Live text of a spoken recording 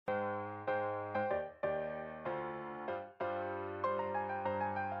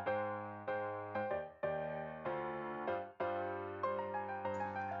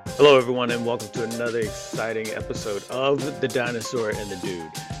Hello, everyone, and welcome to another exciting episode of The Dinosaur and the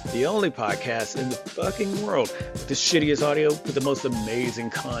Dude, the only podcast in the fucking world with the shittiest audio with the most amazing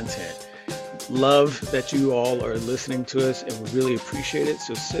content. Love that you all are listening to us, and we really appreciate it.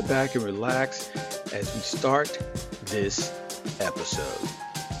 So sit back and relax as we start this episode.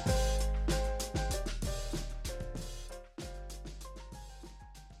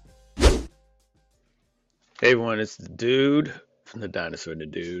 Hey, everyone, it's the Dude from The Dinosaur and the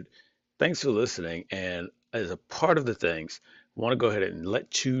Dude. Thanks for listening. And as a part of the things, I want to go ahead and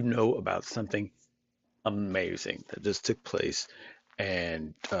let you know about something amazing that just took place,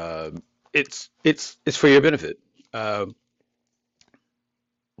 and it's for your benefit. Uh,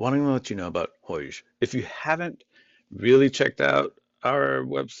 Wanting to let you know about Hoyge. If you haven't really checked out our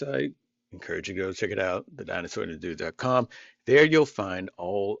website, encourage you to go check it out, thedinosaurandthedude.com. There you'll find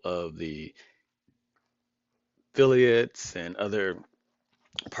all of the affiliates and other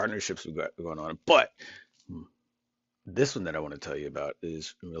partnerships we've got going on. But this one that I want to tell you about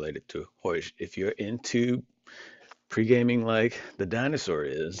is related to Hoyge. If you're into pre-gaming like the dinosaur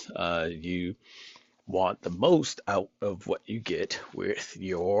is, you want the most out of what you get with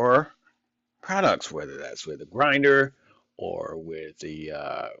your products, whether that's with a grinder or with the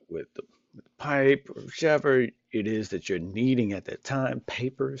pipe or whichever it is that you're needing at that time,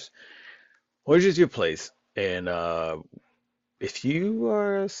 papers. Where's just your place? And if you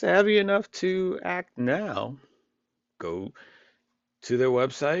are savvy enough to act now, go to their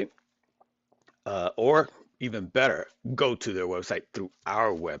website, or even better, go to their website through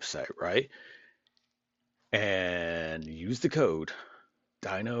our website, right? And use the code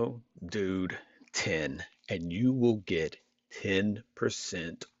Dino Dude 10 and you will get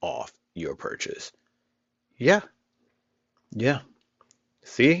 10% off your purchase. Yeah, yeah.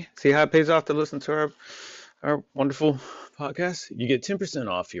 See how it pays off to listen to our wonderful podcast? You get 10%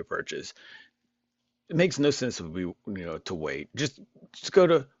 off your purchase. It makes no sense to wait. Just go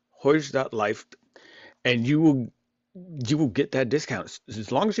to Hoyge.life and you will get that discount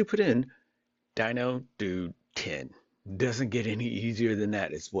as long as you put in Dino Dude 10. Doesn't get any easier than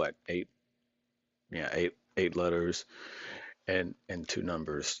that. It's what, eight? Yeah, eight letters and two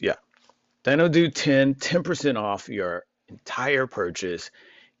numbers. Yeah. Dino Dude 10% off your entire purchase.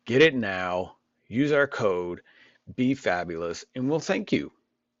 Get it now. Use our code. Be fabulous, and we'll thank you.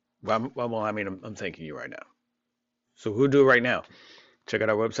 I'm thanking you right now. So who'll do it right now? Check out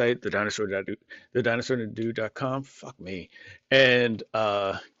our website, thedinosaurdude.com. Fuck me, and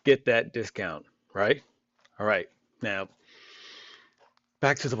get that discount. Right? All right. Now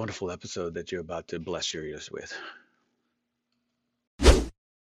back to the wonderful episode that you're about to bless your ears with.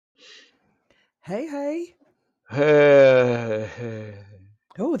 Hey, hey. Hey.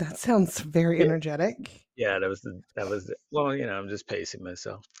 Oh, that sounds very Yeah, energetic. yeah, well, I'm just pacing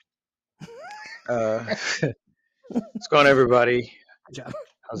myself. Uh, what's going on, everybody? Good job.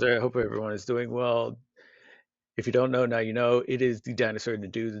 How's there? I hope everyone is doing well. If you don't know, now you know. It is the Dinosaur and the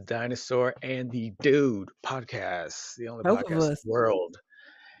Dude, the Dinosaur and the Dude podcast, the only Both of podcast in us. the world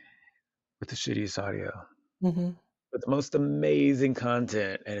with the shittiest audio, Mm-hmm. with the most amazing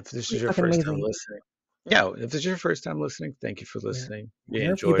content. And if this is Pretty your fucking first time amazing. listening, yeah, if this is your first time listening, thank you for Where listening. You where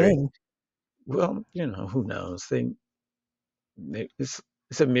have you enjoy. been? Well, who knows?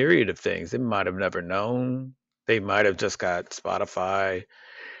 It's a myriad of things. They might have never known. They might have just got Spotify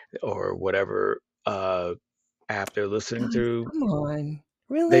or whatever app they're listening Guys, through. come on.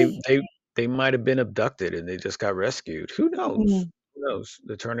 They Really? they they might have been abducted and they just got rescued. Who knows? Mm, Who knows?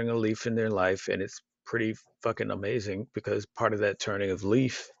 They're turning a leaf in their life, and it's pretty fucking amazing because part of that turning of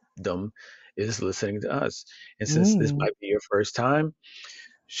leafdom is listening to us. And since this mm. might be your first time,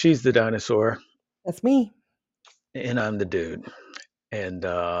 she's the dinosaur That's me. and I'm the dude. And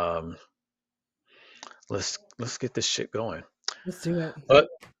let's get this shit going. Let's do it. But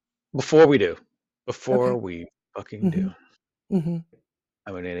before we do, Okay. before we fucking do, Mm-hmm. Mm-hmm.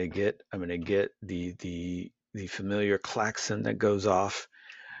 I'm gonna get the familiar klaxon that goes off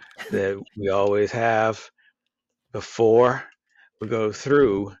that we always have before we go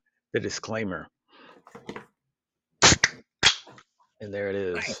through the disclaimer. And there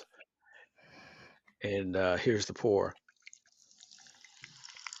it Right. is. And here's the pour.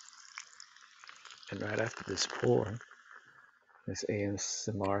 And right after this pour, this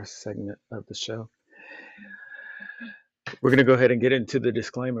ASMR segment of the show, we're going to go ahead and get into the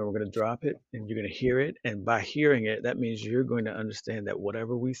disclaimer. We're going to drop it and you're going to hear it. And by hearing it, that means you're going to understand that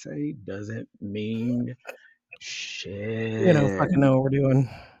whatever we say doesn't mean We don't shit. fucking know what we're doing.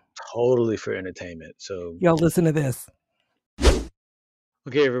 Totally for entertainment. So, Y'all listen to this.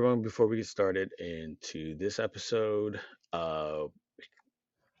 okay, everyone, before we get started into this episode, uh,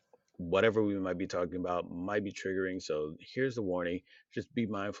 whatever we might be talking about might be triggering. So here's the warning. Just be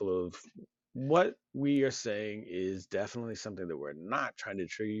mindful of what we are saying is definitely something that we're not trying to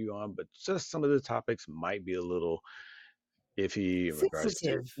trigger you on, but just some of the topics might be a little iffy in regards to,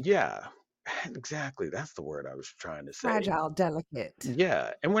 Sensitive, yeah, exactly. That's the word I was trying to say. fragile, delicate.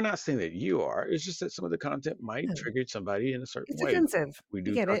 Yeah, and we're not saying that you are. It's just that some of the content might No, trigger somebody in a certain it's way. offensive. We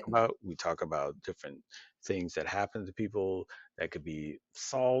get it. We talk about different things that happen to people that could be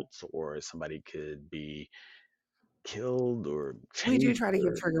assaults, or somebody could be killed or We do changed try to give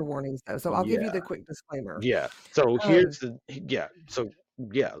or, trigger warnings though, so I'll give you yeah. the quick disclaimer. Yeah. So Um, here's the, yeah. So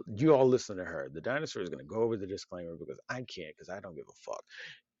yeah, you all listen to her. The dinosaur is going to go over the disclaimer because I can't, because I don't give a fuck.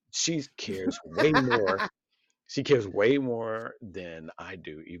 She cares way more. She cares way more than I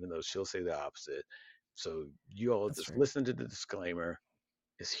do, even though she'll say the opposite. So you all that's just true. listen to the disclaimer.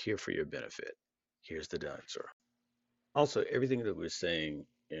 It's here for your benefit. Here's the dinosaur. Also, everything that we're saying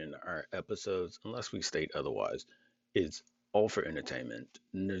in our episodes, unless we state otherwise, is all for entertainment.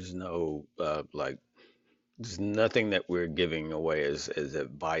 And there's no there's nothing that we're giving away as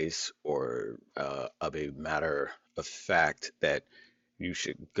advice or of a matter of fact that you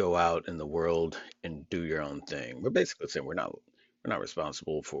should go out in the world and do your own thing. We're basically saying we're not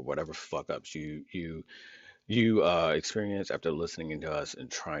responsible for whatever fuck ups you experience after listening to us and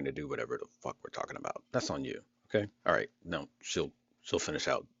trying to do whatever the fuck we're talking about. That's on you. Okay. All right. No, she'll finish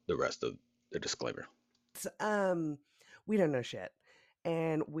out the rest of the disclaimer. Um, we don't know shit,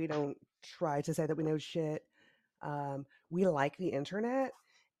 and we don't try to say that we know shit. We like the internet,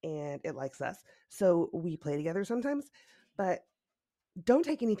 and it likes us, so we play together sometimes. But don't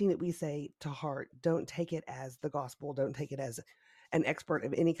take anything that we say to heart. Don't take it as the gospel. Don't take it as an expert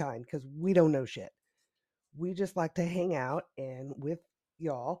of any kind because we don't know shit. We just like to hang out and with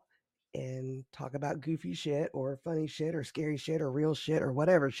y'all and talk about goofy shit or funny shit or scary shit or real shit or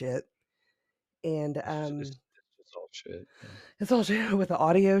whatever shit. And It's just all shit. Yeah. it's all shit with the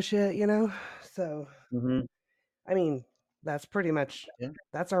audio shit, you know? So, Mm-hmm. I mean, that's pretty much Yeah.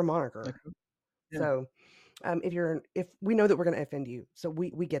 that's our moniker. Okay. Yeah. So, if we know that we're going to offend you, so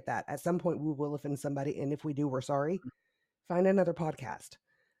we get that. At some point, we will offend somebody, and if we do, we're sorry. Find another podcast.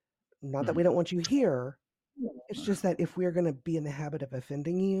 Not that Mm-hmm. we don't want you here. It's just that if we're going to be in the habit of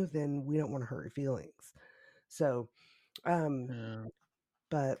offending you, then we don't want to hurt your feelings. So, um, Yeah.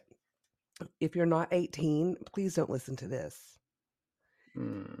 but if you're not 18, please don't listen to this.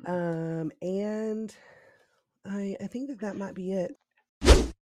 Mm. And I think that that might be it.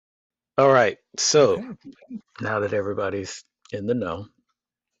 All right. So Okay. now that everybody's in the know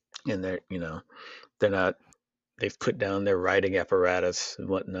and they're not, they've put down their writing apparatus and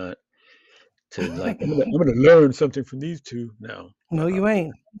whatnot to like, I'm gonna learn something from these two. No, No, no, no. you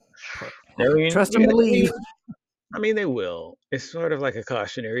ain't. I mean, Trust yeah, and believe. I mean, they will. It's sort of like a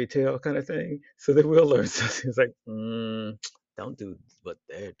cautionary tale kind of thing. So they will learn something. It's like, don't do what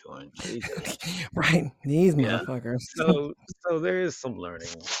they're doing. Jesus. Right. These Yeah. motherfuckers. So, so there is some learning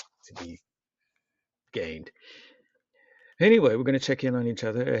to be gained. Anyway, we're going to check in on each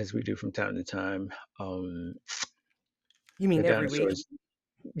other as we do from time to time. Um, You the mean every week? dinosaurs,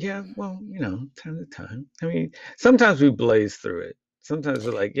 yeah, well, time to time. I mean, sometimes we blaze through it. Sometimes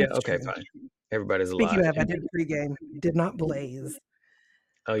we're like, yeah, That's okay, true. fine. Everybody's Speaking alive. of, I did pregame, did not blaze,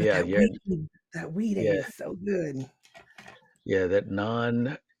 Oh but yeah, yeah, that weed yeah, is so good. yeah. That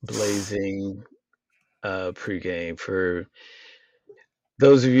non-blazing pregame for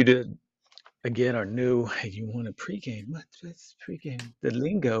those of you that again are new and you want a pregame. What's pregame? The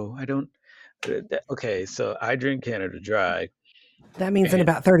lingo. I don't. Okay, so I drink Canada Dry, That means in and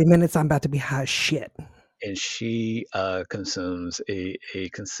about 30 minutes, I'm about to be high as shit. she consumes a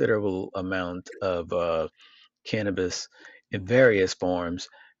considerable amount of cannabis in various forms,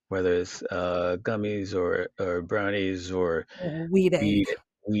 whether it's gummies or brownies or Weed weed, aid.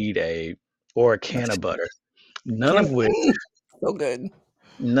 weed a or a can of butter. None Can of which, so good.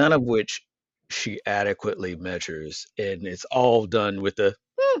 none of which she adequately measures, and it's all done with the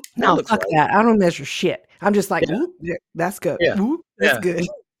that No, looks fuck right. that. I don't measure shit. I'm just like, Yeah, whoop, yeah, that's good. yeah, Whoop, that's yeah. good.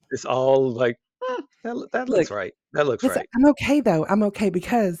 It's all like that Look, looks right. That looks it's right. I'm okay though. I'm okay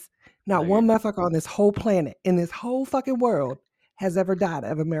because No, not you're one motherfucker on this whole planet, in this whole fucking world, has ever died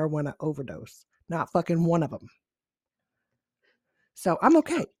of a marijuana overdose. Not fucking one of them. So I'm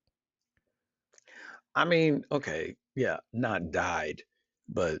okay. I mean, okay, yeah, not died,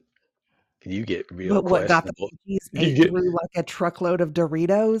 but you get real But what got the questionable. cookies You ate get through like a truckload of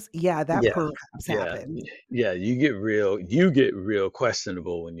Doritos? Yeah, that yeah, perhaps yeah, happened. yeah. You get real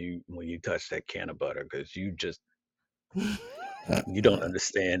questionable when you touch that can of butter because you don't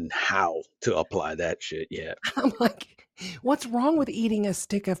understand how to apply that shit yet. I'm like, What's wrong with eating a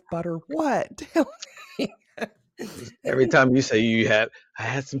stick of butter? What? Tell me. Every time you say I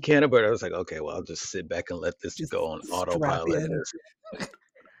had some can of butter, I was like, okay, well, I'll just sit back and let this Just go on strap autopilot in.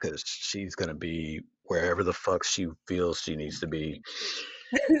 because she's gonna be wherever the fuck she feels she needs to be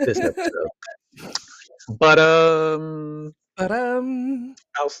this episode. But But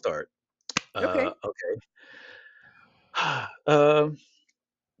I'll start. okay. Okay. Um,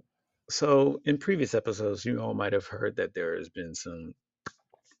 so in previous episodes, you all might have heard that there has been some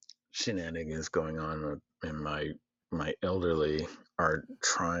shenanigans going on, and my elderly are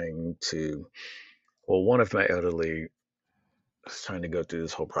trying to. Well, one of my elderly is trying to go through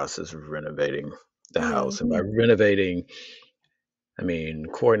this whole process of renovating the Oh no. house, and by renovating, I mean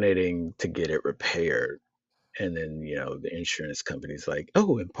coordinating to get it repaired. And then, the insurance company's like,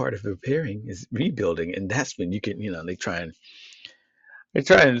 oh, and part of repairing is rebuilding. And that's when you can, they try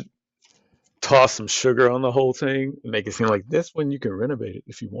and toss some sugar on the whole thing and make it seem like that's when you can renovate it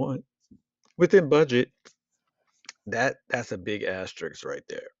if you want. Within budget, that's a big asterisk right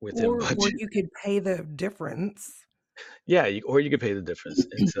there. Within Or budget. you could pay the difference. Yeah, or you could pay the difference.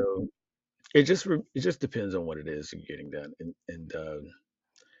 And so it just depends on what it is you're getting done. And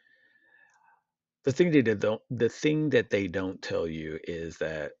the thing that they don't tell you is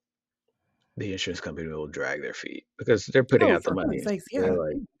that the insurance company will drag their feet because they're putting Oh, out the for money. God's And sakes, they're yeah.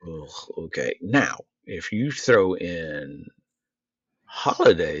 like, "Ugh, okay. Now, if you throw in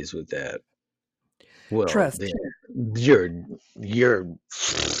holidays with that, well, then Trust. you're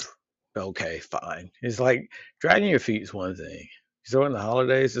okay, fine." It's like dragging your feet is one thing. You throw in the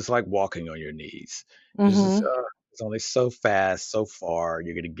holidays, it's like walking on your knees. It's just, Mm-hmm. it's only so fast, so far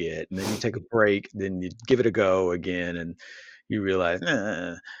you're gonna get, and then you take a break, then you give it a go again, and you realize,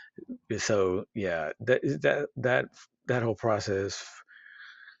 so yeah, that whole process,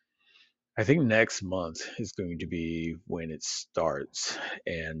 I think next month is going to be when it starts.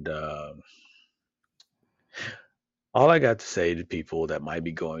 And all I got to say to people that might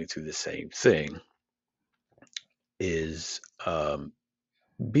be going through the same thing is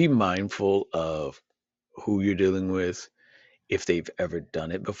be mindful of who you're dealing with if they've ever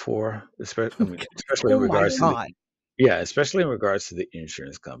done it before. Especially in Oh my regards to the God. yeah, especially in regards to the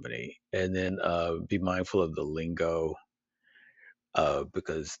insurance company. And then be mindful of the lingo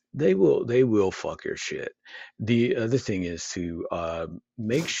because they will fuck your shit. The other thing is to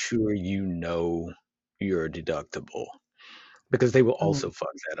make sure you know your deductible because they will Mm. also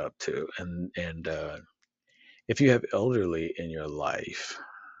fuck that up too. And if you have elderly in your life,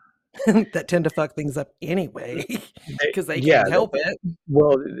 That tend to fuck things up anyway because they yeah, can't help it.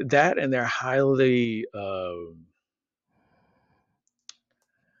 well, that and they're highly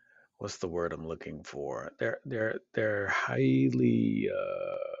what's the word I'm looking for? They're highly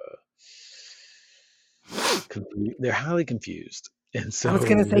they're highly confused, and I was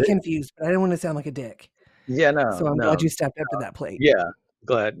gonna so say confused, but I don't want to sound like a dick. yeah, So no, I'm glad no. you stepped up to that plate. Yeah,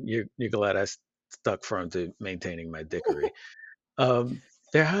 you're glad stuck firm to maintaining my dickery. Um,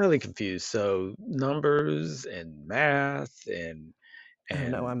 they're highly confused. So numbers and math Oh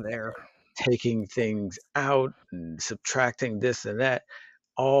no, and I'm there. taking things out and subtracting this and that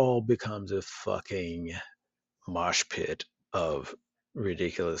all becomes a fucking mosh pit of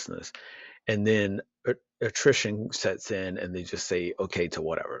ridiculousness. And then attrition sets in, and they just say okay to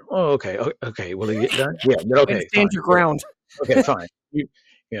whatever. Oh, okay, okay. Will you get done? Yeah, then Way to okay, stand fine. your ground. Okay, fine.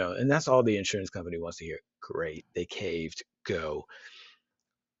 And that's all the insurance company wants to hear. Great, they caved. Go.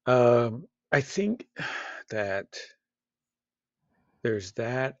 I think that there's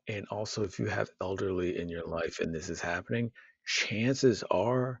that, and also if you have elderly in your life and this is happening, chances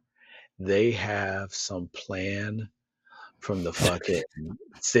are they have some plan from the fucking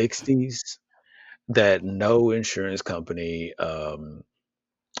 60s that no insurance company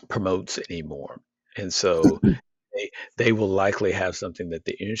promotes anymore. And so they will likely have something that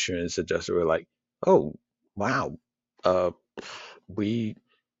the insurance adjuster were like, "Oh, wow, uh, we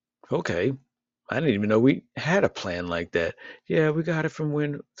okay. I didn't even know we had a plan like that. Yeah, we got it from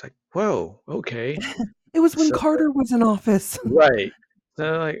when." It's like, whoa, okay. It was when So Carter was in office. right.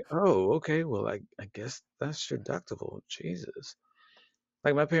 So like, oh, okay. Well, I guess that's your deductible. Jesus.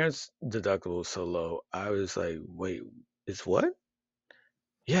 Like my parents' deductible was so low. I was like, wait, it's what?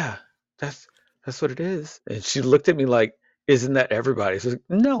 Yeah, that's that's what it is. And she looked at me like, isn't that everybody's? Like,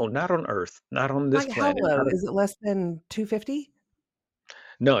 no, not on Earth, not on this Like how planet. low? Is it less than 250?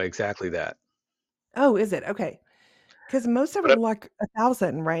 No, exactly that. Oh, is it? Okay. Because most of But them are like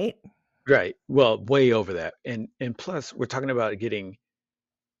 1,000, right? right, well, way over that. And plus, we're talking about getting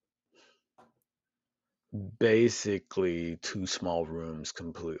basically two small rooms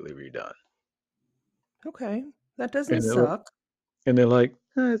completely redone. Okay. That doesn't And they're like, suck.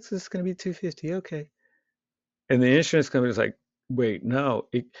 oh, it's just gonna be 250, okay. And the insurance company's like, wait, no,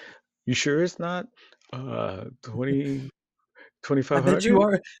 you sure it's not 20 I bet you 2500?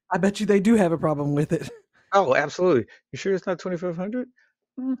 are. I bet you they do have a problem with it. Oh, absolutely. You sure it's not 2500?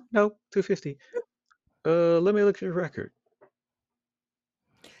 No, 250. Let me look at your record.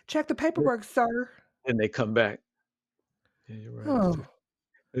 Check the paperwork, sir. And they come back. Yeah, you're right. It's Oh, two.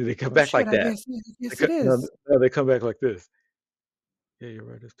 They come well, back shit. like I that. guess. I They guess it co- no, is. no, they come back like this. Yeah, you're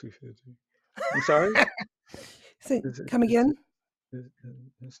right. It's 250. I'm sorry. Say, It's, come it's, again? it's,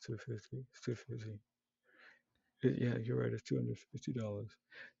 it's 250. It's 250. Yeah, you're right. It's $250.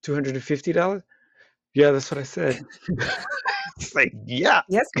 $250? Yeah, that's what I said. It's like, yeah,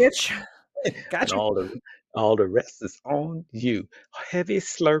 Yes, bitch. and Gotcha. all the rest is on you. Heavy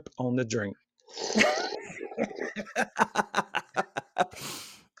slurp on the drink.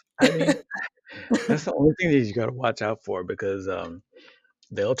 I mean, that's the only thing that you got to watch out for because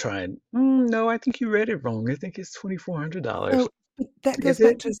they'll try and no, I think you read it wrong. I think it's $2,400. So but that goes Is it?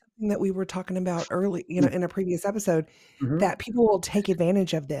 back to something that we were talking about early, Mm-hmm. in a previous episode, Mm-hmm. that people will take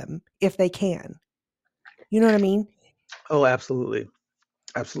advantage of them if they can. You know what I mean? Oh, absolutely,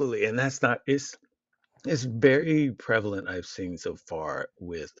 absolutely, and that's not. It's very prevalent. I've seen so far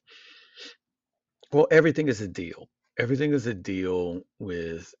with well, everything is a deal. Everything is a deal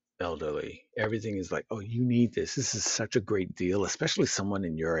with elderly. Everything is like, oh, you need this. This is such a great deal, especially someone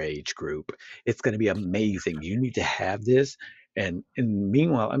in your age group. It's going to be amazing. You need to have this. And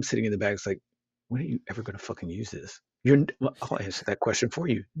meanwhile, I'm sitting in the back. It's like, when are you ever going to fucking use this? Well, I'll answer that question for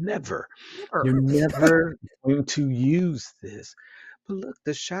you. Never. Never. You're never going to use this. But look,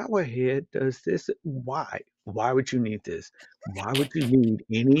 the shower head does this. Why? Why would you need this? Why would you need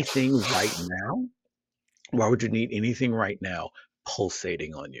anything right now? Why would you need anything right now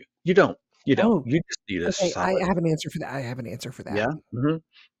pulsating on you? You don't. You don't. Oh, You just need a okay. I solid. have an answer for that. I have an answer for that. Yeah. Mm-hmm.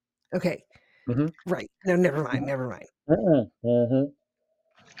 Okay. Mm-hmm. Right. No, never mind. Never mind. Mm-hmm.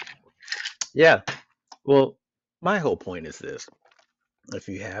 Yeah. Well, my whole point is this: if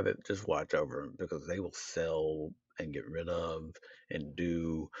you have it, just watch over them because they will sell and get rid of and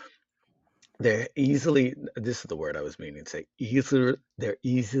do. They're easily. This is the word I was meaning to say. Easily. They're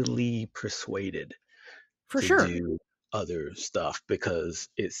easily persuaded For to sure. do other stuff because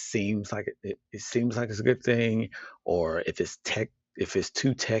it seems like it's a good thing, or if it's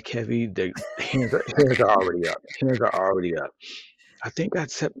too tech heavy, the hands are already up. Hands are already up. I think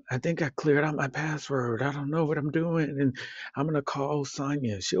I cleared out my password. I don't know what I'm doing, and I'm gonna call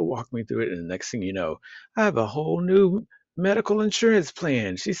Sonia. She'll walk me through it, and the next thing you know, I have a whole new medical insurance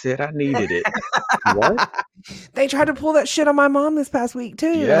plan. She said I needed it. What? They tried to pull that shit on my mom this past week too,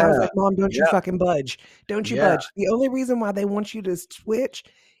 and I was Yeah, like, "Mom, don't you yeah, fucking budge. Don't you yeah. budge." The only reason why they want you to switch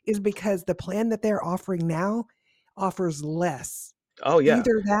is because the plan that they're offering now offers less. Oh yeah.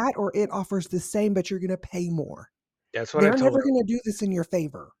 Either that or it offers the same, but you're gonna pay more. That's what I They're told never her. gonna do this in your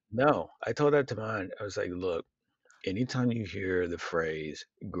favor. No, I told that to mine. I was like, look, anytime you hear the phrase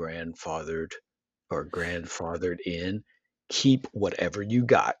grandfathered or grandfathered in, keep whatever you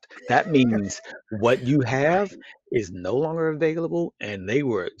got. That means what you have is no longer available, and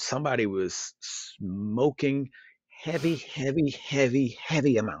somebody was smoking heavy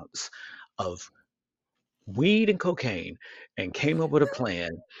amounts of weed and cocaine and came up with a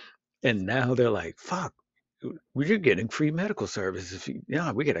plan, and now they're like, fuck, we're getting free medical service.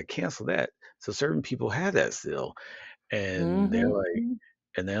 Yeah, we gotta cancel that. So certain people have that still, and Mhm. they're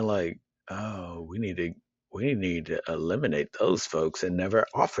like, oh, we need to eliminate those folks and never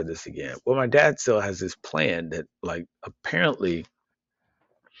offer this again. Well, my dad still has this plan that like apparently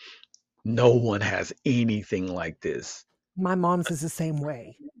no one has anything like this, My mom's is the same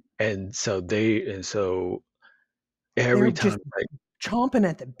way. and so every They're time just like chomping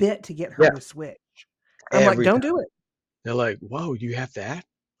at the bit to get her yeah, to switch. I'm like, every "Don't time do it." they're like, whoa, you have that?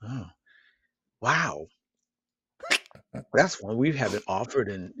 Oh, wow. That's one we haven't offered,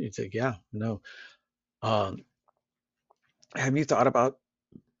 and it's like, yeah, no. Um, have you thought about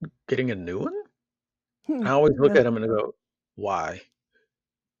getting a new one? Hmm, I always look no, at them and I go, why?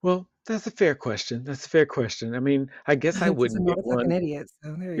 Well, that's a fair question. That's a fair question. I mean, I guess I 'cause I'm wouldn't not get a fucking one. idiot,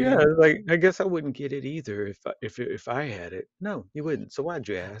 so there you Yeah, go. like I guess I wouldn't get it either if I had it. No, you wouldn't. So why'd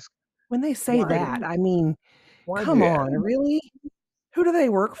you ask? When they say Why that, did I mean, why'd come you ask? on, really? Who do they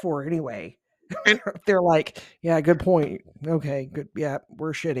work for anyway? And They're like, "Yeah, good point. Okay, good. Yeah,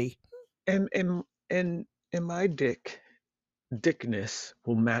 we're shitty." and and and my dickness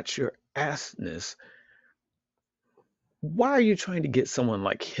will match your assness. Why are you trying to get someone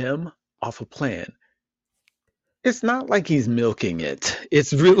like him off a plan? It's not like he's milking it.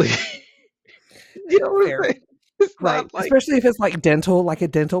 It's really, you know what I'm Fair. saying? It's Right, not like, especially if it's like dental, like a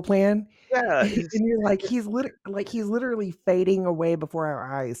dental plan, yeah, and you're like, it's, he's literally fading away before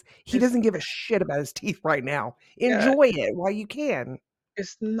our eyes. He it's, doesn't give a shit about his teeth right now. yeah, Enjoy it while you can.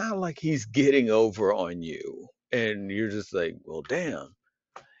 it's not like he's getting over on you. And you're just like, well, damn,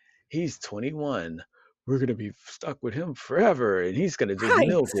 he's 21. We're going to be stuck with him forever. And he's going to just Right.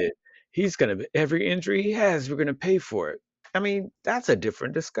 milk it. He's going to, every injury he has, we're going to pay for it. I mean, that's a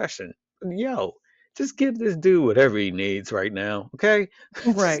different discussion. Yo, just give this dude whatever he needs right now. Okay.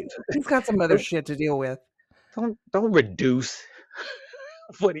 Just Right. He's got some other don't, shit to deal with. don't reduce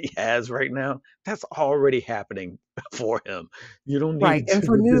what he has right now. That's already happening for him. You don't Right, need and to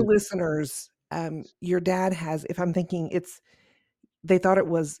for new reduce. listeners, your dad has, if I'm thinking it's they thought it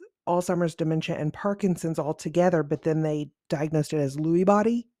was Alzheimer's, dementia, and Parkinson's all together, but then they diagnosed it as Lewy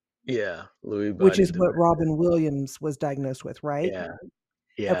body, Yeah, Lewy which body is what dementia. Robin Williams was diagnosed with, right? Yeah,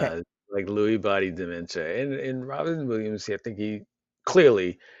 Okay. yeah, like Lewy body dementia. And Robin Williams, I think he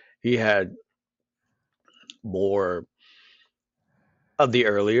clearly he had more of the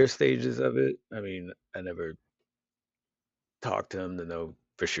earlier stages of it. I mean, I never talked to him to know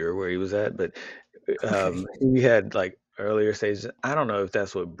for sure where he was at, but Okay. he had like earlier stages. I don't know if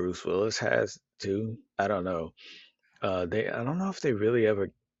that's what Bruce Willis has too. I don't know. I don't know if they really ever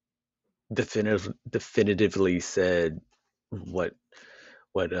definitively said what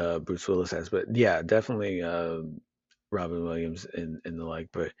Bruce Willis has, but yeah, definitely Robin Williams and the like.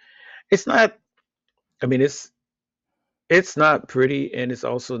 But it's not. I mean, it's not pretty, and it's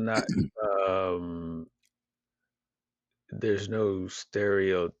also not. Um, there's no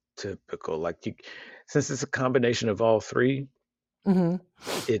stereotypical like you, since it's a combination of all three. Mhm.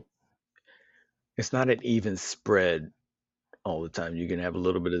 It it's not an even spread all the time. You can have a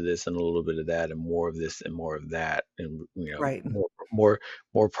little bit of this and a little bit of that, and more of this and more of that, and Right. more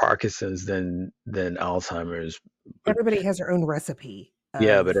Parkinson's than Alzheimer's. But Everybody has their own recipe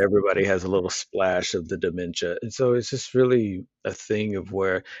yeah, of but everybody has a little splash of the dementia. And so it's just really a thing of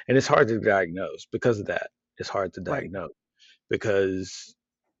where, and it's hard to diagnose because of that. It's hard to right, diagnose because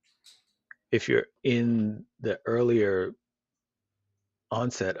if you're in the earlier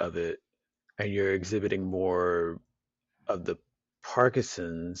onset of it and you're exhibiting more of the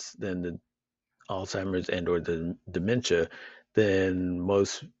Parkinson's than the Alzheimer's and or the dementia, then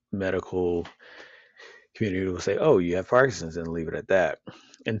most medical community will say, "Oh, you have Parkinson's," and leave it at that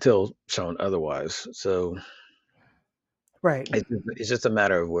until shown otherwise. So right. it's just a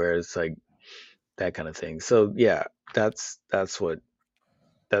matter of where it's like that kind of thing. So yeah, that's what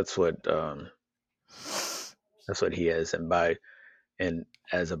that's what um that's what he is, and by and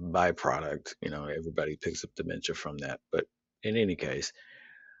as a byproduct, everybody picks up dementia from that. But in any case,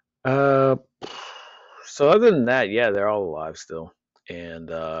 uh, so other than that, yeah, they're all alive still, and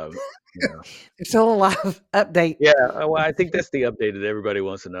you know. They're still alive. Update. Yeah, well, I think that's the update that everybody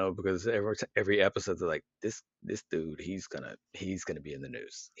wants to know because every episode they're like, this dude, he's gonna be in the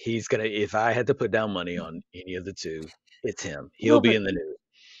news. He's gonna if I had to put down money on any of the two, it's him. He'll Well, be but in the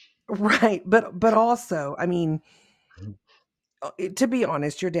news. right, but also, I mean, Mhm. to be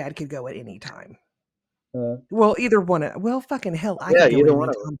honest, your dad could go at any time. Uh, Well, either one of well, fucking hell, I yeah, could go at either any one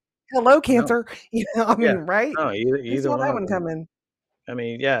of them. time. Hello, No, cancer. I yeah, mean, right? no, either Who either saw one that of one them. coming? I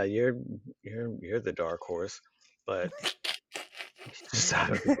mean, yeah, you're the dark horse, but just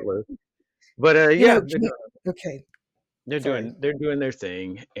out of the blue. But You yeah, know, okay, sorry. they're doing their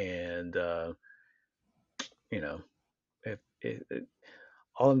thing, and you know, if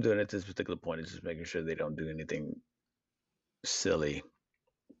all I'm doing at this particular point is just making sure they don't do anything silly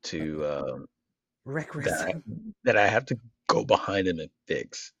to that I, Requisite. that I have to go behind them and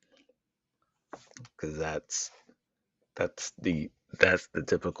fix because that's the that's the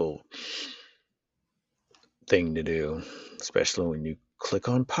typical thing to do, especially when you click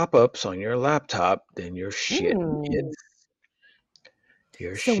on pop-ups on your laptop, then Mm. your So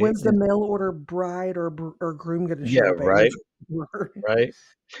shit when's the gets mail order bride or groom gonna yeah, show up at your right, door? right.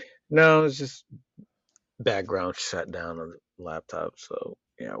 No, it's just background shut down on the laptop, so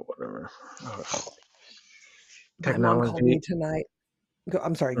yeah, whatever. Ugh. My mom called me Technology. tonight.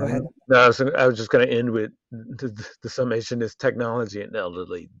 I'm sorry, go ahead. Mhm. No, I was just going to end with the summation is technology and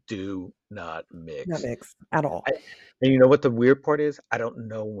elderly do not Not mix. mix at all. I, and you know what the weird part is? I don't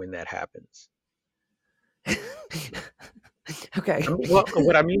know when that happens. Okay. I mean, well,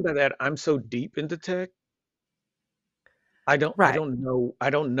 what I mean by that, I'm so deep into tech, I Right. don't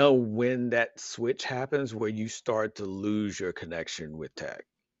know when that switch happens where you start to lose your connection with tech.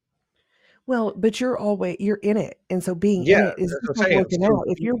 Well, but you're in it, and so being in Yeah, it is that's just what I'm like saying. I'm working so out.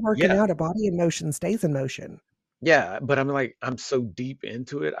 If you're working yeah, out, a body in motion stays in motion. Yeah, but I'm like, I'm so deep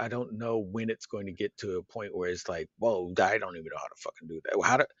into it, I don't know when it's going to get to a point where it's like, whoa, I don't even know how to fucking do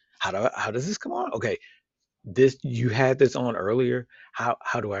that. How does this come on? Okay, this you had this on earlier. How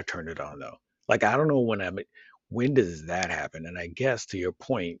do I turn it on though? Like I don't know when does that happen? And I guess to your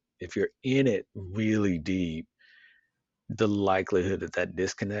point, if you're in it really deep, the likelihood that that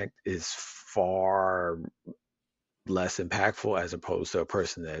disconnect is far less impactful as opposed to a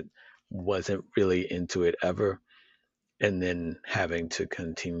person that wasn't really into it ever and then having to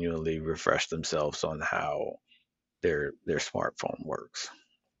continually refresh themselves on how their smartphone works.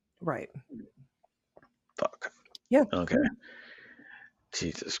 Right. Fuck. Yeah. Okay.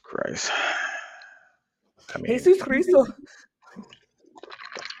 Jesus Christ. I mean, Jesus Cristo.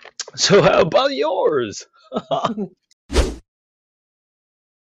 so how about yours?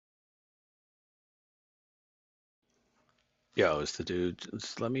 Yo, it's the dude.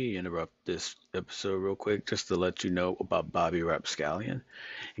 Just let me interrupt this episode real quick just to let you know about Bobby Rapscallion.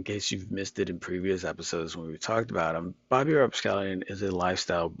 In case you've missed it in previous episodes when we talked about him, Bobby Rapscallion is a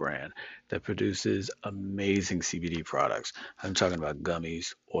lifestyle brand that produces amazing CBD products. I'm talking about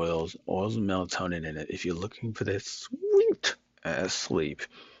gummies, oils with melatonin in it. If you're looking for that sweet ass sleep,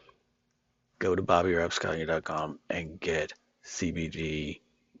 go to BobbyRapscallion.com and get CBD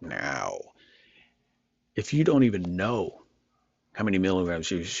now. If you don't even know how many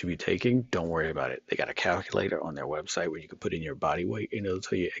milligrams you should be taking, don't worry about it. They got a calculator on their website where you can put in your body weight and it'll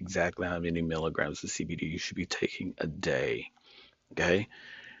tell you exactly how many milligrams of CBD you should be taking a day. Okay?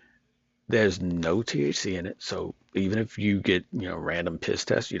 There's no THC in it, so even if you get, random piss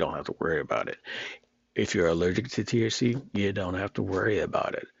tests, you don't have to worry about it. If you're allergic to THC, you don't have to worry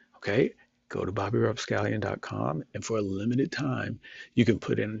about it. Okay? Go to BobbyRapscallion.com and for a limited time, you can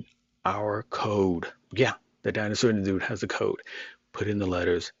put in our code. Yeah, the dinosaur in the dude has a code. Put in the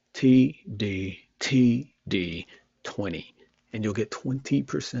letters TDTD20 and you'll get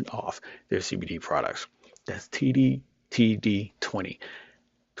 20% off their CBD products. That's TDTD20.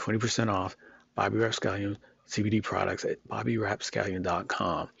 20% off Bobby Rapscallion CBD products at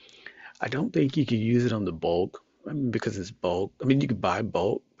BobbyRapscallion.com. I don't think you could use it on the bulk. I mean, because it's bulk. I mean, you could buy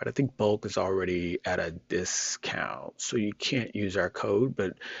bulk, but I think bulk is already at a discount, so you can't use our code.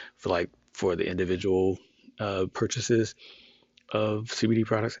 But for the individual purchases of CBD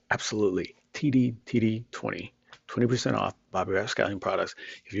products, absolutely. TD20, 20% off Bobby Rapscallion products.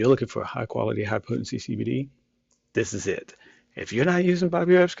 If you're looking for high quality, high potency CBD, this is it. If you're not using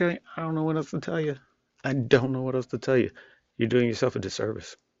Bobby Rapscallion, I don't know what else to tell you. I don't know what else to tell you. You're doing yourself a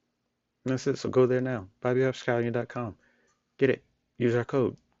disservice. That's it. So go there now. BobbyUpscallion.com. Get it. Use our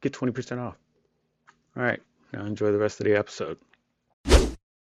code. Get 20% off. All right. Now enjoy the rest of the episode.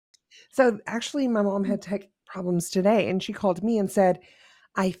 So actually, my mom had tech problems today, and she called me and said,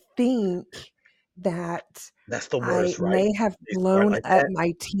 "I think that That's the I worst, right? may have They start blown like up that.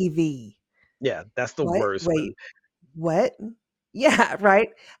 my TV." Yeah, that's the What? worst when. Wait, what? Yeah, right.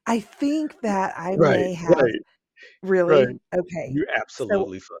 I think that I Right, may have right, right. really. Okay. You So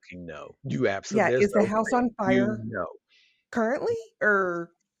absolutely fucking know. You yeah, absolutely. There's is the no house playing. on You fire know. currently,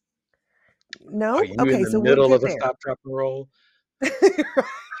 or Are no? you in Okay, the so we're middle good of the there. stop, drop, and roll? Right.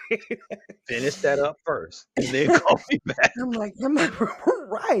 Finish that up first, and then call me back. I'm like, am I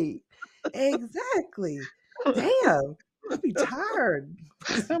right? Exactly. Damn, I'd be tired.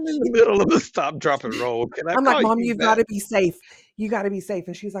 I'm in the middle of the stop, drop, and roll. Can I I'm like, call Mom, you you've got back? to be safe. You got to be safe.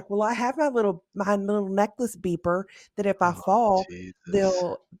 And she's like, Well, I have my little necklace beeper that if I Oh, fall,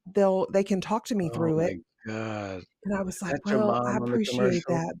 Jesus. they can talk to me Oh through it. my God. And I was Is like, that your Well, I mom on the appreciate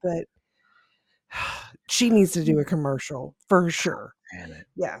commercial? that, but she needs to do a commercial for sure. Damn it.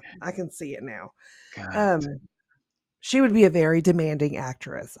 Yeah, I can see it now. God Um, damn. she would be a very demanding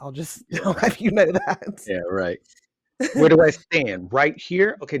actress. I'll just Yeah, I'll right. have you know that. Yeah, right. Where do I stand? Right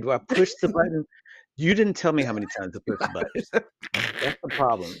here? Okay, do I push the button? You didn't tell me how many times to push the button. That's the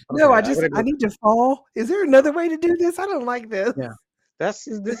problem. No, Okay, I gotta I go. need to fall. Is there another way to do this? I don't like this. Yeah. This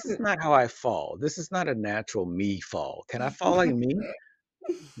is not how I fall. This is not a natural me fall. Can I fall like me?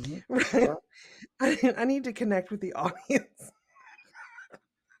 What the Right. fuck? I need to connect with the audience.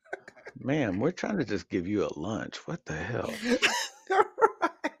 Man, we're trying to just give you a lunch. What the hell?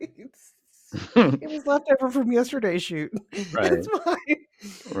 Right. It was left over from yesterday's shoot. It's Right, fine.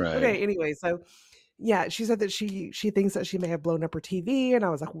 right. Okay, anyway, so yeah, she said that she thinks that she may have blown up her TV, and I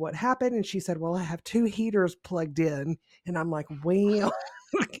was like, "What happened?" And she said, "Well, I have 2 heaters plugged in." And I'm like, "Well."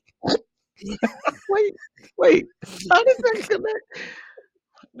 Wait, wait. How did that connect?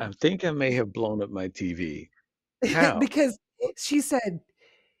 I think I may have blown up my TV. How? Because she said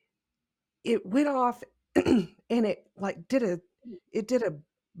it went off and it like did a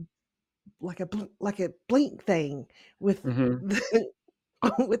like a blink thing with Mm-hmm. the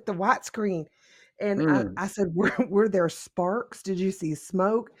with the white screen. And Mm. I said, were there sparks? Did you see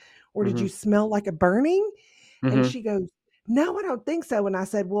smoke? Or did Mm-hmm. you smell like a burning? And Mm-hmm. she goes, no, I don't think so. And I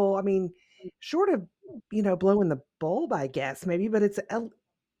said, well, I mean, short of, blowing the bulb, I guess maybe, but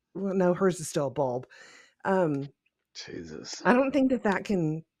well, no, hers is still a bulb. Um, Jesus. I don't think that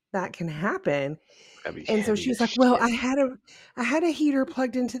can happen. Gotta be And so heavy as she's like, "Well, shit. I had a heater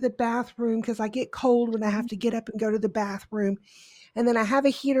plugged into the bathroom because I get cold when I have to get up and go to the bathroom. And then I have a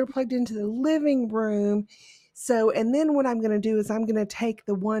heater plugged into the living room. So, and then what I'm going to do is I'm going to take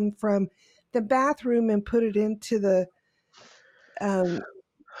the one from the bathroom and put it um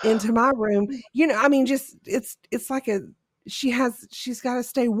into my room. I mean, just it's like a she's got to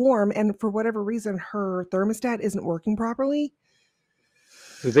stay warm, and for whatever reason her thermostat isn't working properly.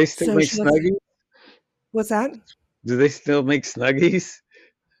 Do they still So make she was, Snuggies? what's that? Do they still make Snuggies?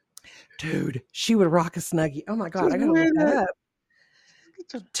 Dude, she would rock a Snuggie. Oh my god, I Just got to wear look that that. up.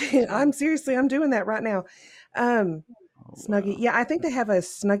 Get your I'm fucking. seriously, I'm doing that right now. Um, Oh Snuggie. wow. Yeah, I think they have a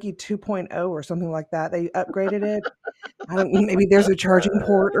Snuggie 2.0 or something like that. They upgraded it. I don't maybe there's a charging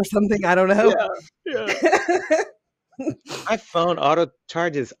port or something. I don't know. Yeah. Yeah. My phone auto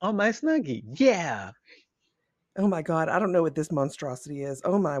charges on my Snuggie. Yeah. Oh my god, I don't know what this monstrosity is.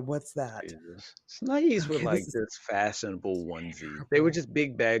 Oh my, what's that? Jesus. Snuggies were Okay, this like is this fashionable onesies. They were terrible. just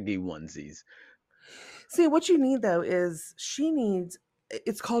big baggy onesies. See, what you need though is she needs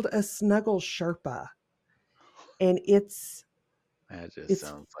it's called a snuggle Sherpa. And That just it's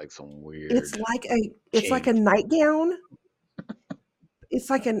sounds like some it's weird like kink. a nightgown. It's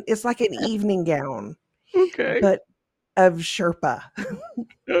like an evening gown, Okay. but of Sherpa.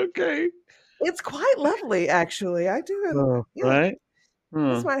 Okay. It's quite lovely, actually. I do, Oh, yeah, right?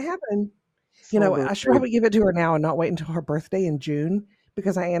 this Hmm. might happen. Some of I should those probably give it to her now and not wait until her birthday in June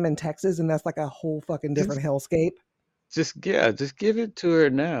because I am in Texas and that's like a whole fucking different just hellscape. just give it to her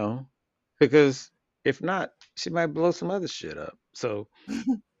now. Because if not, she might blow some other shit up. So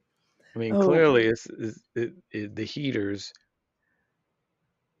I mean Oh, clearly the heaters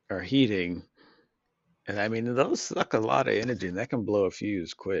are heating. And I mean those suck a lot of energy and that can blow a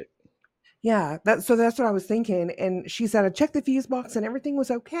fuse quick. yeah. That's what I was thinking. And she said I checked the fuse box and everything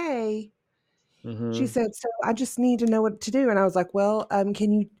was okay. She Mm-hmm. said, "So I just need to know what to do." And I was like, "Well,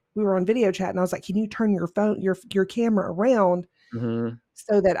 can you?" We were on video chat, and I was like, "Can you turn your phone, your camera around Mm-hmm.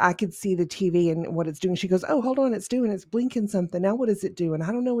 so that I could see the TV and what it's doing?" She goes, "Oh, hold on, it's blinking something. Now what is it doing?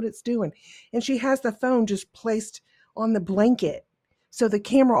 I don't know what it's doing." And she has the phone just placed on the blanket, so the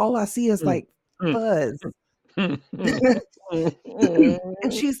camera, all I see is like fuzz.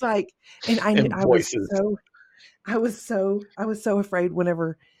 And she's like, and And voices. I was so afraid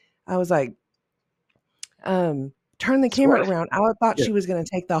whenever I was like, turn the So camera what? around. I thought Yeah. she was gonna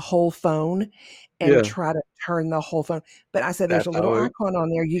take the whole phone and Yeah. try to turn the whole phone, but I said, "There's That's a little how it. icon on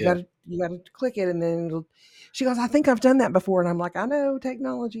there. Yeah. You gotta click it, and then it'll." She goes, "I think I've done that before," and I'm like, "I know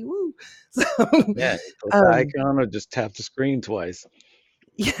technology, woo." So, Yeah. You click the um, icon or just tap the screen twice,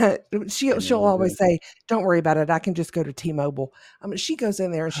 yeah, and she'll it'll do. always say, "Don't worry about it. I can just go to T-Mobile." I mean, she goes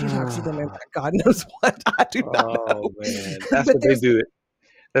in there and she talks to them about God knows what. I do not Oh know, man, that's but what they there's, do.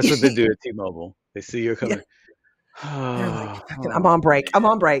 That's what they do at T-Mobile. They see you're yeah, coming. they're like, Oh, "Fucking, I'm oh on break. I'm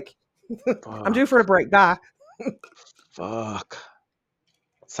man, on break. I'm due fuck, for a break. Bye." fuck.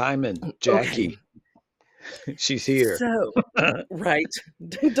 Simon, Okay. Jackie, she's here. So, right.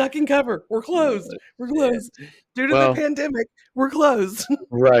 Duck and cover. We're closed. We're Yeah. closed. Due to the Well, pandemic, we're closed.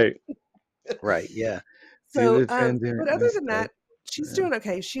 right, right, yeah. Due So, to the pandemic but other and than stuff. that, she's Yeah, doing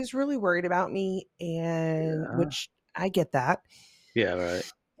okay. She's really worried about me, and yeah, which I get that. yeah, right.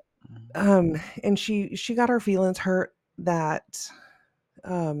 And she got her feelings hurt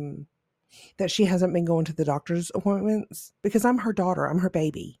um that she hasn't been going to the doctor's appointments because I'm her daughter. I'm her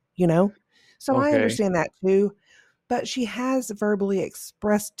baby, you know? So I Okay, understand that too. But she has verbally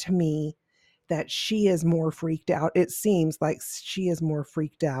expressed to me that she is more freaked out. It seems like she is more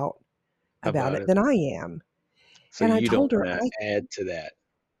freaked out about about it it. than I am. So And I you don't told her, want to I add to that.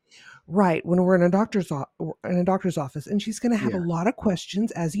 right when we're in a in a doctor's office, and she's going to have a Yeah, lot of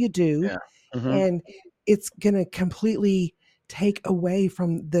questions, as you do, yeah. Hmm. and it's going to completely take away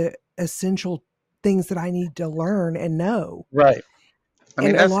from the essential things that I need to learn and know. Right. I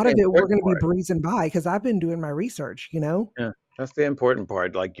And mean, a that's lot the of it we're important going to be part. breezing by because I've been doing my research, you know. Yeah, that's the important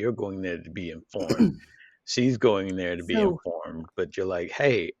part. Like you're going there to be informed. She's going there to be So informed, but you're like,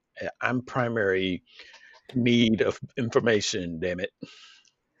 hey, I'm primary need of information, damn it.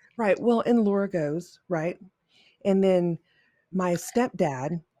 right, well, and Laura goes right. And then my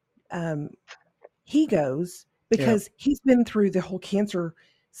stepdad, um, he goes Yeah. because he's been through the whole cancer.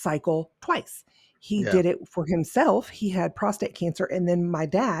 cycle twice. He Yeah. did it for himself. He had prostate cancer. And then my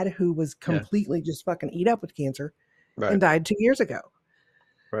dad, who was Yeah. completely just fucking eat up with cancer and Right. died 2 years ago.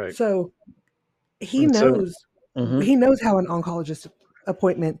 Right. So he And so, knows hmm, he knows how an oncologist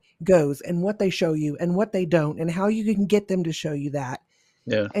appointment goes and what they show you and what they don't and how you can get them to show you that,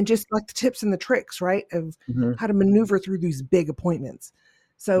 yeah. and just like the tips and the tricks, right, of Hmm. how to maneuver through these big appointments.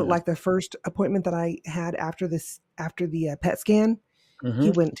 So Yeah. like the first appointment that I had after the PET scan, he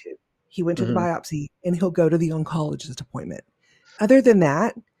Hmm. went to he went to the Hmm. biopsy, and he'll go to the oncologist appointment. Other than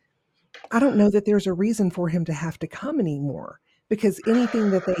that, I don't know that there's a reason for him to have to come anymore, because anything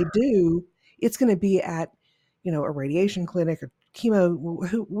that they do, it's going to be at, a radiation clinic or chemo,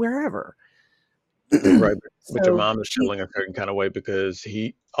 wherever. Right. But your So mom is she, feeling a certain kind of way because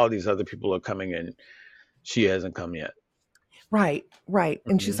all these other people are coming and she hasn't come yet. right, right.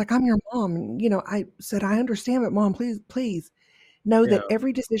 And she's Hmm. like, I'm your mom. And, I said, I understand, but mom, please, please know Yeah. that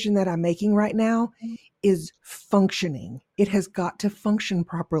every decision that I'm making right now is functioning. It has got to function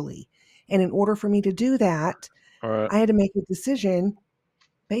properly. And in order for me to do that, All right. I had to make a decision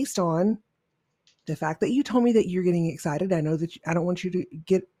based on the fact that you told me that you're getting excited. I know that I don't want you to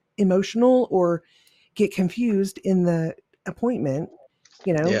get emotional or get confused in the appointment,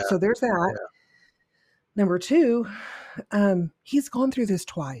 Yeah. So there's that. Yeah. Number two, he's gone through this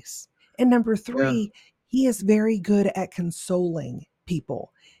twice. And number Yeah. three, he is very good at consoling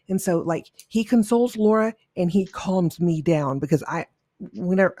people. And so, like, he consoles Laura and he calms me down, because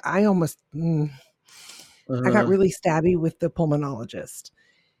whenever I almost, I got Uh-huh. really stabby with the pulmonologist.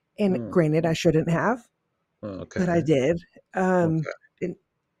 And Mm. granted, I shouldn't have, but I Okay. did. Um, Okay. and,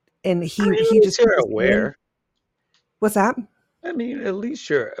 and I mean, at he least just kept you're saying, aware. "What's that?" I mean, at least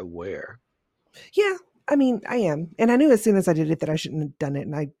you're aware. Yeah, I mean, I am. And I knew as soon as I did it that I shouldn't have done it.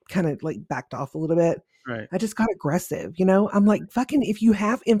 And I kind of like backed off a little bit. Right. I just got aggressive, I'm like, fucking, if you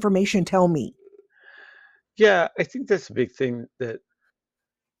have information, tell me. Yeah, I think that's a big thing that,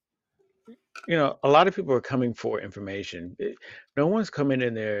 a lot of people are coming for information. No one's coming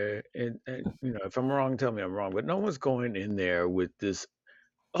in there and if I'm wrong, tell me I'm wrong, but no one's going in there with this,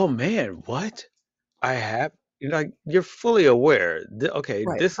 oh man, what? I have, like you're fully aware. Okay,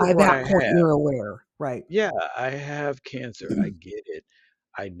 Right. this is By what I that point, have. you're aware. Right. Yeah, I have cancer. I get it.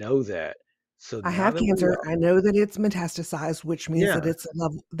 I know that. So I now have that we cancer. are, I know that it's metastasized, which means that yeah, it's a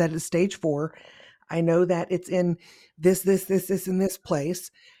level, that is stage 4. I know that it's in this, and this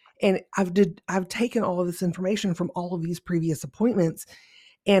place. And I've taken all of this information from all of these previous appointments,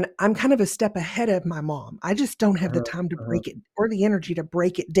 and I'm kind of a step ahead of my mom. I just don't have the uh-huh, time to uh-huh. break it, or the energy to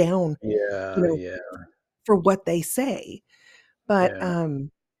break it down, you Yeah, know, yeah, for what they say. But yeah,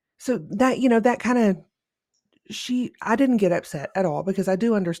 so that, that kind of, I didn't get upset at all, because I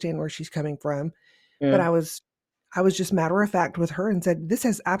do understand where she's coming from. But yeah, I was just matter of fact with her and said, this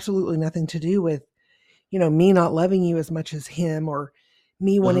has absolutely nothing to do with, me not loving you as much as him, or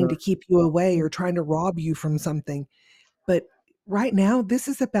me wanting uh-huh, to keep you away or trying to rob you from something. But right now, this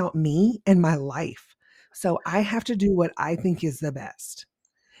is about me and my life. So I have to do what I think is the best.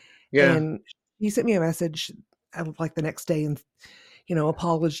 yeah. And he sent me a message, like the next day, and,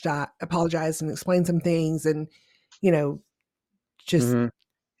 apologized and explained some things. And, you know, just, Mm-hmm,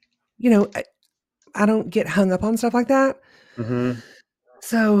 you know, I, I don't get hung up on stuff like that. mm-hmm.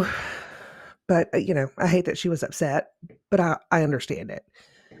 So, but, I hate that she was upset, but I understand it.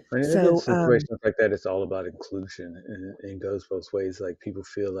 And I think So, situations like that, it's all about inclusion, and it goes both ways. Like people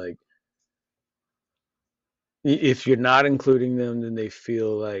feel like if you're not including them, then they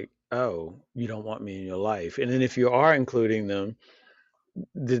feel like, oh, you don't want me in your life. And then if you are including them,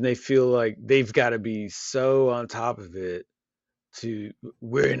 then they feel like they've got to be so on top of it to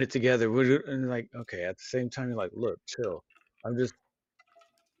we're in it together. And like, okay, at the same time, you're like, look, chill. I'm just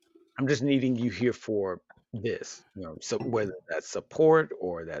I'm just needing you here for this, so whether that's support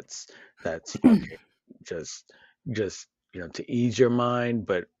or that's okay, just to ease your mind,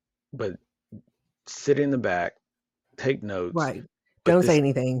 but sit in the back, take notes. right. But Don't this say is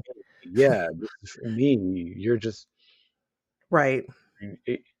anything. me. Yeah, this is for me. You're just Right.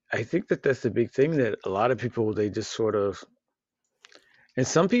 it, I think that that's the big thing that a lot of people they just sort of and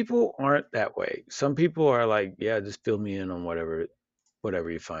some people aren't that way. Some people are like, yeah, just fill me in on whatever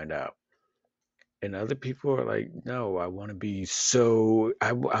you find out. And other people are like, no, I want to be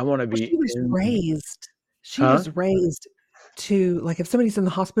I want to Well, be in, she huh? was raised to, like, if somebody's in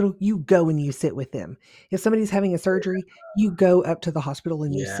the hospital, you go and you sit with them. If somebody's having a surgery, you go up to the hospital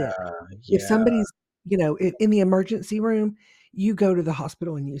and you Yeah, sit. If yeah, somebody's, in the emergency room, you go to the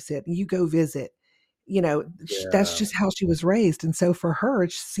hospital and you sit and you go visit. That's yeah, just how she was raised. And so for her,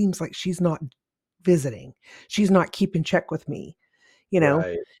 it seems like she's not visiting. She's not keeping check with me. you know?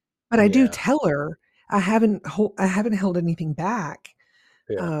 Right. But I do Yeah. tell her I haven't held anything back.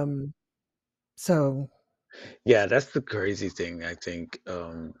 Yeah. Um, so Yeah, that's the crazy thing, I think.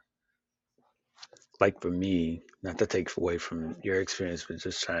 Like for me, not to take away from your experience, but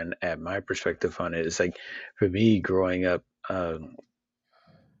just trying to add my perspective on it. It's like for me growing up,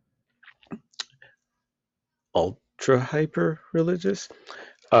 ultra hyper religious.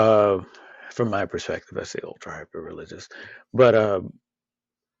 Uh, from my perspective, I say ultra hyper religious, but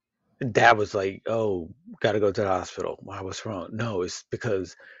dad was like, "Oh, got to go to the hospital." Why? What's wrong? No, it's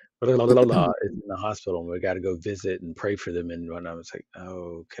because blah, blah, blah, blah, blah, it's in the hospital, and we got to go visit and pray for them. And when I was like,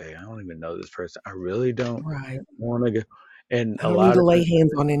 "Oh, okay, I don't even know this person. I really don't right. want to go." And I a don't need lot to of lay times,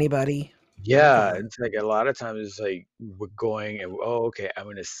 hands on anybody. yeah, Okay. it's like a lot of times it's like we're going and oh, okay, I'm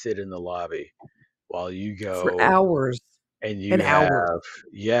gonna sit in the lobby while you For go hours and and you hours. have,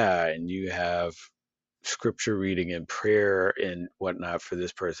 yeah, and you have scripture reading and prayer and whatnot for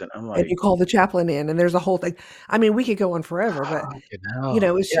this person. I'm And like, you call the chaplain in, and there's a whole thing. I mean, we could go on forever, but, fucking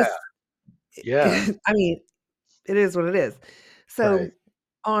hell. it's Yeah, just yeah, I mean, it is what it is. So, right.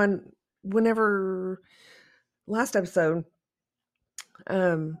 on whenever last episode,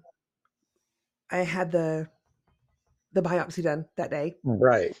 um, I had the biopsy done that day,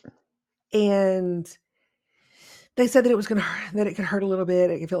 Right. and they said that it was gonna that it could hurt a little bit,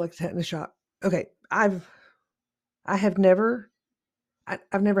 it could feel like a tetanus shot. Okay, I have never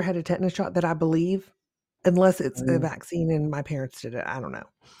I've never had a tetanus shot that I believe, unless it's a Mhm. vaccine and my parents did it, I don't know.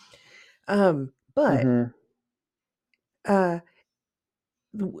 But, Mhm. uh,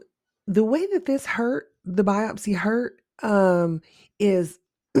 the the way that this hurt, the biopsy hurt, is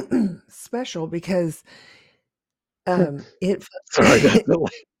special because, it Sorry not to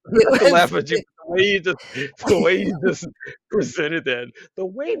laugh, not to it laugh was at you, it but the way you just presented that, the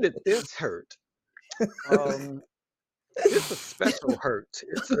way that this hurt, um, it's a special hurt.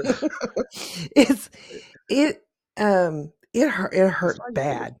 It's a it's it it's hurt like being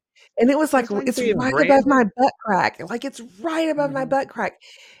bad, and it was like it's like it's being right above branded. my butt crack, like, it's right above my Mhm. butt crack,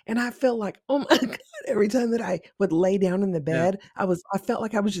 and I felt like, "Oh my god," every time that I would lay down in the Yeah. bed, I felt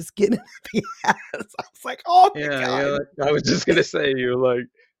like I was just getting the ass. I was like, "Oh my Yeah, god." I was just gonna say, you're like,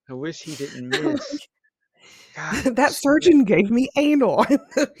 "I wish he didn't miss." God, That surgeon gave me anal, and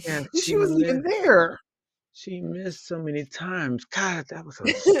yeah, she wasn't even there. she missed so many times. God, that was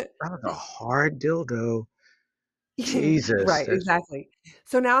a hard dildo. Jesus, Right, that's exactly.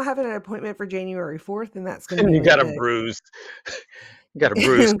 So now I have an appointment for January 4th, and that's gonna and be you with got a the bruise. You got a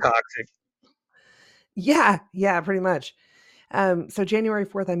bruised coccyx. Yeah, yeah, pretty much. So January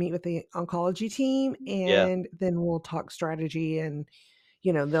 4th, I meet with the oncology team, Yeah. and then we'll talk strategy, and,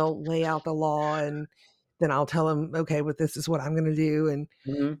 they'll lay out the law, and then I'll tell them, "Okay, but this is what I'm gonna do," and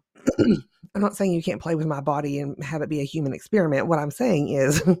Mhm. I'm not saying you can't play with my body and have it be a human experiment. What I'm saying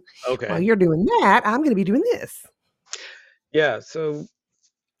is, while Okay. you're doing that, I'm gonna be doing this. Yeah, so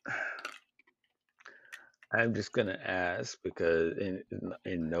I'm just gonna ask because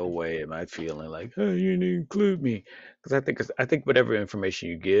in no way am I feeling like, "Oh, you didn't include me," because I think whatever information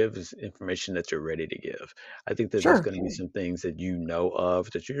you give is information that you're ready to give. I think that there's Sure. gonna be some things that you know of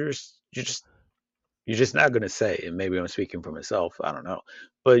that you're just not gonna say, and maybe I'm speaking for myself, I don't know,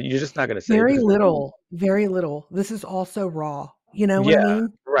 but you're just not gonna say Very because little, very little. This is all so raw. You know what I yeah,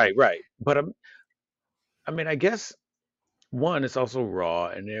 mean? right, right. But I mean, I guess one, it's also raw,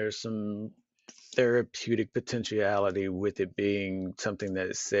 and there's some therapeutic potentiality with it being something that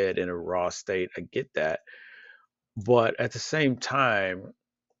is said in a raw state. I get that. But at the same time,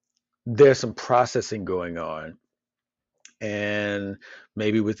 there's some processing going on. And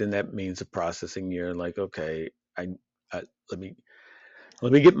maybe within that means of processing, you're like, okay, I, I let me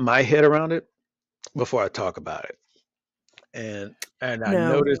let me get my head around it before I talk about it. And I No,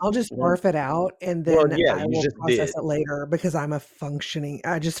 noticed I'll just one, barf it out, and well, then yeah, I you will just process did. it later because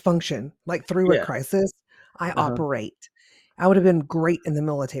I just function, like, through a Yeah. crisis, I Uh-huh. operate. I would have been great in the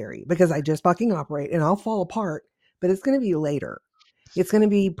military because I just fucking operate, and I'll fall apart, but it's gonna be later. It's gonna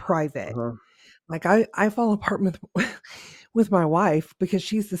be private. Uh-huh. Like, I fall apart with with my wife because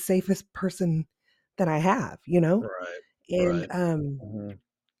she's the safest person that I have, you know? Right. And, Right. Hmm.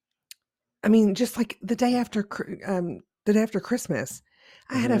 I mean, just like the day after Christmas,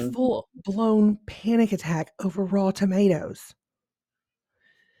 I had a Hmm. full-blown panic attack over raw tomatoes.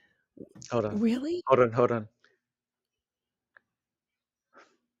 Hold on. Really? Hold on.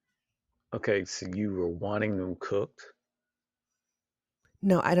 Okay, so you were wanting them cooked?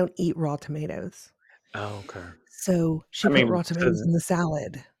 No, I don't eat raw tomatoes. Oh, okay. So, she I put mean, raw tomatoes in the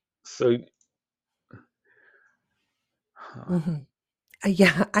salad. so huh. Mhm.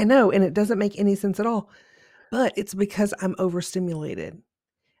 Yeah, I know, and it doesn't make any sense at all, but it's because I'm overstimulated.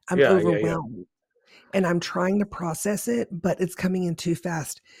 I'm Yeah, yeah, yeah, overwhelmed and I'm trying to process it, but it's coming in too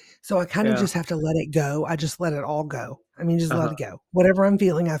fast. So I kind of yeah. just have to let it go. I just let it all go. I mean, just let Uh-huh. it go. Whatever I'm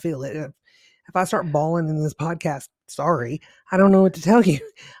feeling, I feel it. If I start bawling in this podcast, sorry, I don't know what to tell you.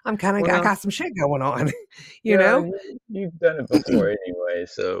 I Well, got some shit going on, you yeah, know? you've done it before anyway,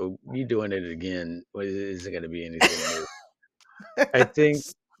 so you doing it again isn't going to be anything new. I think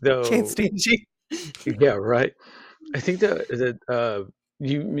Can't though, stand you. yeah, right. I think that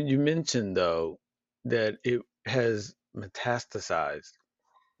you mentioned though that it has metastasized,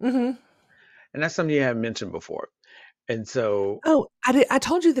 Hmm. and that's something you haven't mentioned before. And so, Oh, I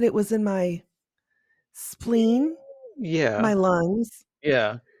told you that it was in my spleen, yeah, my lungs.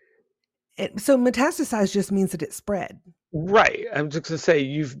 yeah, So metastasized just means that it spread. right. I'm just gonna say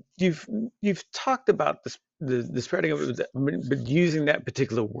you've talked about the spreading of it, but using that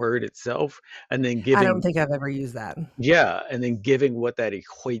particular word itself, and then I don't giving think I've ever used that. yeah, and then giving what that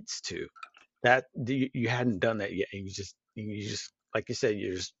equates to. That you hadn't done that yet, and you just like you said,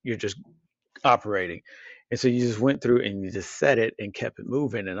 you're just operating. And so you just went through and you just said it and kept it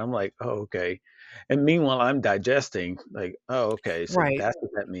moving. And I'm like, oh, okay. And meanwhile, I'm digesting, like, oh, okay. So Right. that's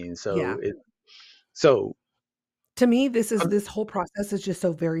what that means. Yeah. So, To me, um, this whole process is just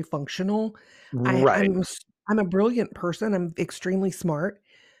so very functional. I right. I'm s I'm a brilliant person, I'm extremely smart,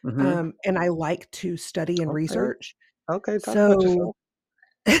 Hmm. and I like to study and Okay. research. Okay. Talk about So yourself.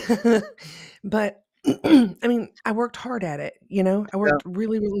 but, I mean, I worked hard at it, you know? I Yeah. worked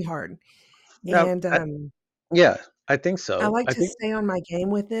really, really hard, Yeah. and, Yeah. I think I so. like I to think. stay on my game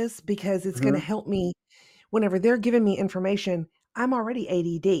with this because it's gonna Hmm. help me whenever they're giving me information. I'm already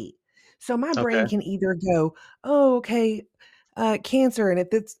ADD. So my brain Okay. can either go, "Oh, okay, cancer, and if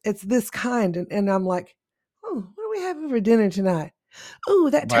it's this kind," and I'm like, "Oh, what are we having for dinner tonight? Oh,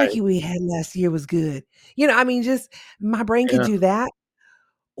 that Right. turkey we had last year was good." I mean, just my brain could Yeah. do that,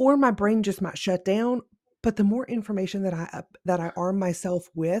 or my brain just might shut down. But the more information that I arm myself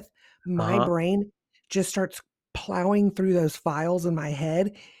with, Uh my huh. brain just starts plowing through those files in my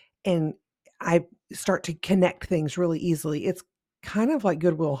head, and I start to connect things really easily. It's kind of like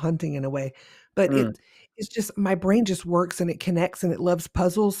Goodwill Hunting in a way, but Mm. it's just my brain just works and it connects and it loves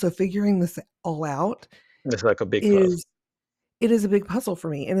puzzles. So figuring this all out It's like a big puzzle. is it is a big puzzle for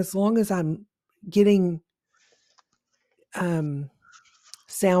me. And as long as I'm getting um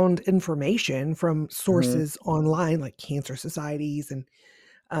sound information from Hmm. sources online like cancer societies and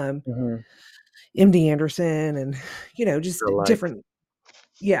um, Hmm. MD Anderson and just So like. different.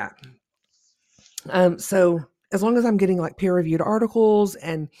 Yeah. So as long as I'm getting like peer reviewed articles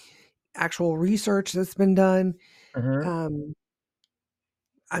and actual research that's been done, Hmm. um,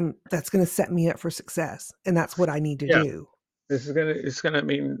 I'm that's going to set me up for success, and that's what I need to Yeah. do. It's gonna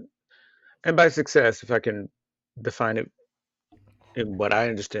mean. And by success, if I can define it in what I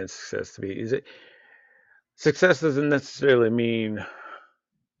understand success to be, is it success doesn't necessarily mean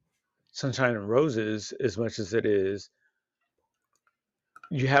sunshine and roses as much as it is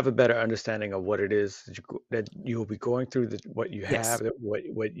you have a better understanding of what it is that you will be going through, what you have, Yes,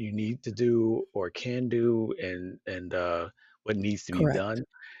 what you need to do or can do, and what needs to be correct. done.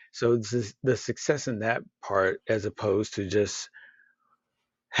 So it's the success in that part, as opposed to just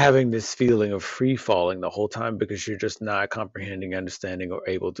having this feeling of free falling the whole time because you're just not comprehending, understanding, or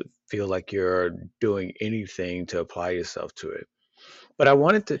able to feel like you're doing anything to apply yourself to it. But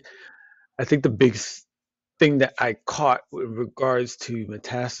I think the thing that I caught with regards to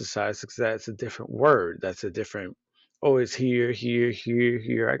metastasize, because that's a different word. That's a different, oh, it's here, here, here,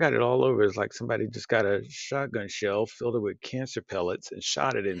 here. I got it all over. It's like somebody just got a shotgun shell filled it with cancer pellets and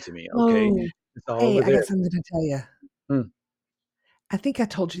shot it into me. Okay. Oh, It's all hey, over I got there. something to tell you. Mm, I think I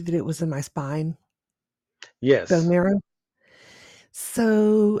told you that it was in my spine, bone yes. marrow.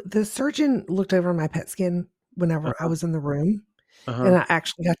 So the surgeon looked over my PET scan whenever I Uh-huh. was in the room, and Uh-huh. I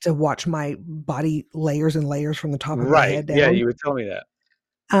actually got to watch my body layers and layers from the top of my Right. head Yeah, down. you would tell me that.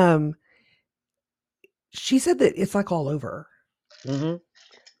 Um, she said that it's, like, all over. Hmm.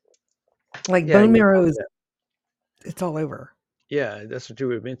 Like, Yeah, bone you would marrow tell me is that. it's all over. Yeah, that's what you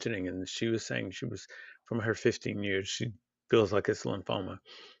were mentioning. And she was saying she was from her 15 years, she feels like it's lymphoma.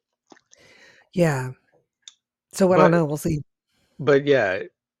 Yeah. So I don't But know, we'll see. but yeah,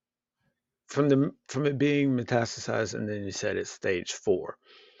 from it being metastasized, and then you said it's stage 4.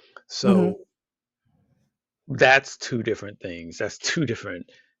 Mhm. So that's two different things. That's two different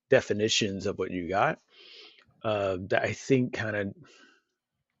definitions of what you got. That I think kind of,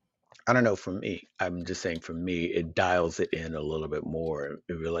 I don't know, for me, I'm just saying for me, it dials it in a little bit more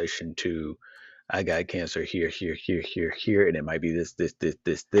in relation to I got cancer here, here, here, here, here, and it might be this, this, this,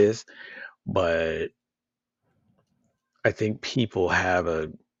 this, this, but I think people have a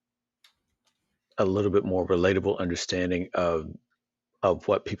little bit more relatable understanding of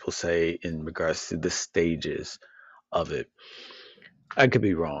what people say in regards to the stages of it. I could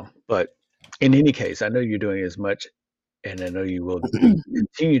be wrong, but in any case, I know you're doing as much, and I know you will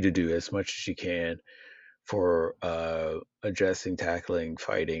continue to do as much as you can for addressing, tackling,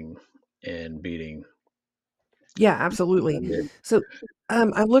 fighting, and beating. Yeah, absolutely. So,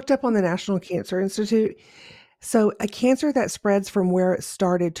 I looked up on the National Cancer Institute. So, a cancer that spreads from where it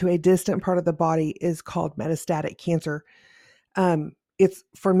started to a distant part of the body is called metastatic cancer. It's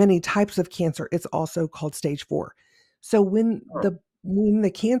for many types of cancer, it's also called stage 4. So, Oh, when the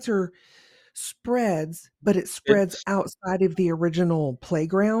cancer spreads, but it spreads it's outside of the original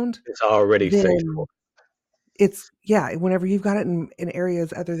playground, it's already stage four. then it's yeah, whenever you've got it in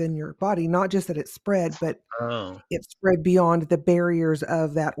areas other than your body, not just that it's spread, but Oh, it's spread beyond the barriers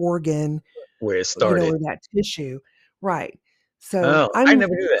of that organ, where it you know, started. or that tissue. Right. So Oh, I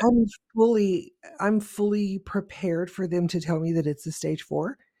never knew that. I'm fully I'm fully prepared for them to tell me that it's a stage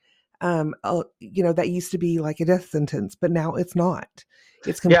 4. You know, that used to be like a death sentence, but now it's not.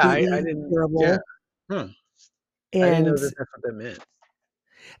 It's Yeah, I completely didn't. Yeah, curable, hmm. I didn't know and that that's what that meant.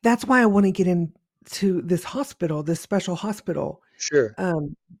 that's why I wanna get into this hospital, this special hospital, Sure.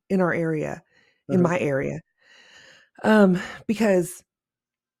 um, in our area, in Uh-huh. my area, because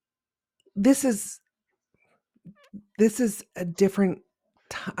this is this is a different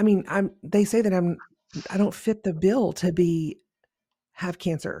I mean, they say that I don't fit the bill to be have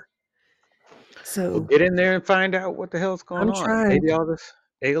cancer. Well, So, get in there and find out what the hell's going I'm on. trying. Maybe all this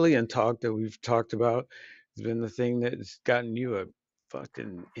alien talk that we've talked about has been the thing that's gotten you a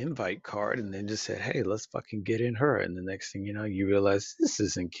fucking invite card and then just said, hey, let's fucking get in her. And the next thing you know, you realize this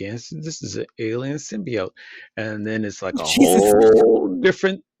isn't cancer, this is an alien symbiote. And then it's like a Jesus. whole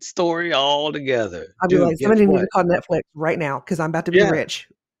different story altogether. I'll be Dude, like, guess "Somebody need what? to call Netflix right now because 'cause I'm about to be Yeah, rich."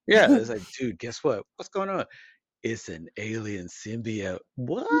 yeah. It's like, dude, guess what? What's going on? It's an alien symbiote.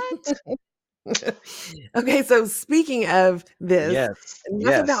 What? Okay, so speaking of this, Yes,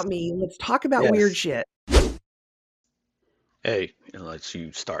 enough yes, about me, let's talk about weird yes. shit. Hey, unless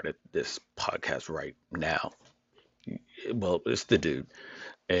you started this podcast right now. Well, it's the dude,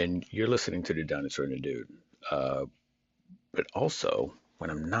 and you're listening to the dinosaur and the dude. Uh, but also,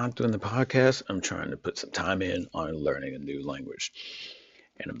 when I'm not doing the podcast, I'm trying to put some time in on learning a new language.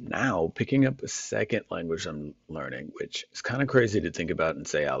 And I'm now picking up a second language I'm learning, which is kind of crazy to think about and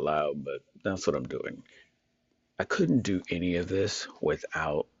say out loud, but that's what I'm doing. I couldn't do any of this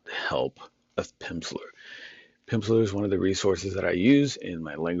without the help of Pimsleur. Pimsleur is one of the resources that I use in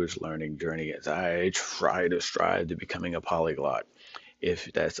my language learning journey as I try to strive to becoming a polyglot,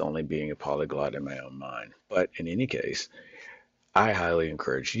 if that's only being a polyglot in my own mind. But in any case, I highly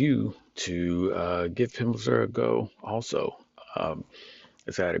encourage you to give Pimsleur a go also. Um,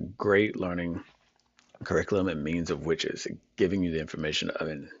 it's got a great learning curriculum and means of which is giving you the information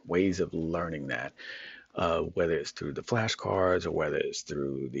and ways of learning that, whether it's through the flashcards or whether it's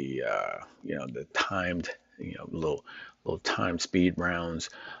through the the timed little time speed rounds.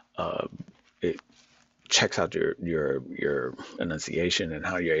 Uh, it checks out your enunciation and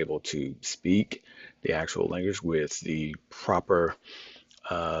how you're able to speak the actual language with the proper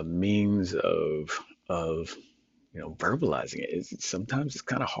means of verbalizing it. Sometimes it's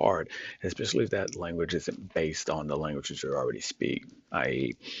kind of hard, especially if that language isn't based on the languages you already speak,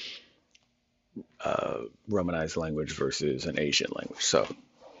 i.e., Romanized language versus an Asian language. So,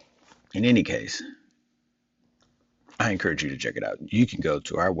 in any case, I encourage you to check it out. You can go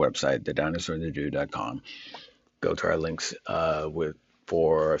to our website, thedinosaurandthedude.com, go to our links with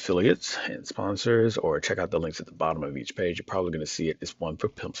for affiliates and sponsors, or check out the links at the bottom of each page. You're probably going to see it. It's one for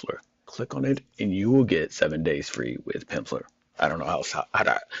Pimsleur. Click on it, and you will get 7 days free with Pimsleur. I don't know how else, I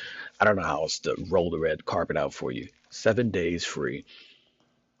don't know how else to roll the red carpet out for you. 7 days free.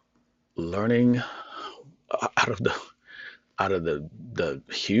 Learning out of the out of the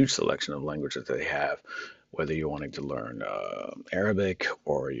huge selection of languages that they have, whether you're wanting to learn Arabic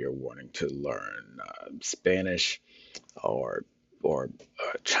or you're wanting to learn Spanish or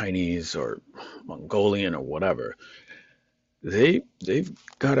Chinese or Mongolian or whatever, they've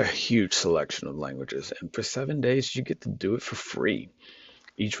got a huge selection of languages, and for 7 days you get to do it for free.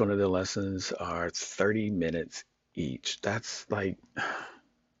 Each one of the lessons are 30 minutes each. That's like,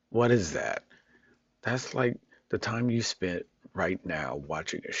 what is that? That's like the time you spent right now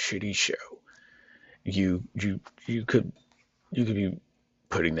watching a shitty show. You could be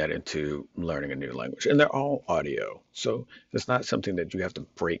putting that into learning a new language, and they're all audio, so it's not something that you have to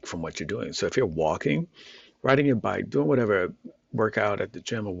break from what you're doing. So if you're walking, riding your bike, doing whatever workout at the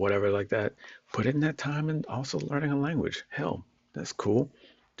gym or whatever like that, Put in that time and also learning a language. Hell, that's cool.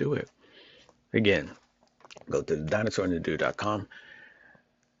 Do it. Again, go to dinosaurandthedude.com,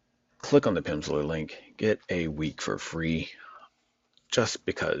 click on the Pimsleur link, get a week for free just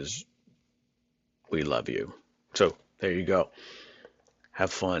because we love you. So there you go.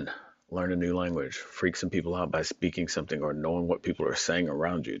 Have fun. Learn a new language. Freak some people out by speaking something or knowing what people are saying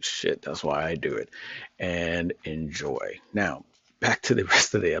around you. Shit, that's why I do it. And enjoy. Now, back to the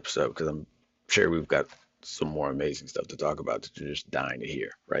rest of the episode because I'm sure we've got some more amazing stuff to talk about that you're just dying to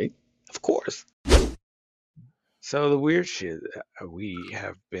hear, right? Of course. So the weird shit, we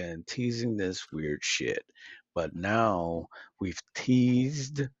have been teasing this weird shit, but now we've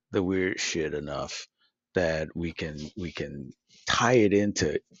teased the weird shit enough that we can tie it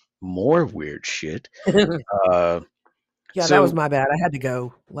into more weird shit. Uh, Yeah, that was so my bad. I had to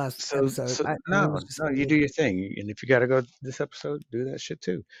go last episode. so It no was just no you me. do your thing, and if you got to go this episode, do that shit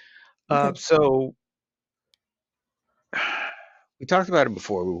too. Okay. So we talked about it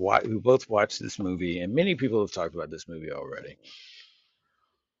before. We both watched this movie, and many people have talked about this movie already.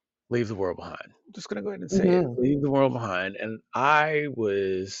 Leave the world behind. I'm just gonna go ahead and say it. Mhm. Leave the world behind. And I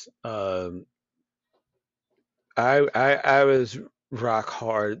was rock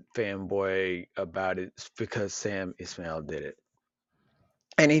hard fanboy about it because Sam Ismail did it,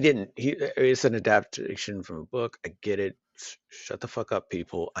 and he didn't. It's an adaptation from a book. I get it. Shut the fuck up,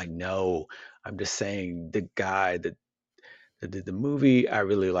 people. I know. I'm just saying the guy that did the movie. I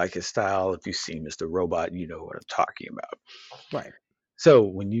really like his style. If you've seen Mr. Robot, you know what I'm talking about. Right. So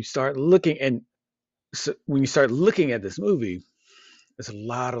when you start looking at this movie, there's a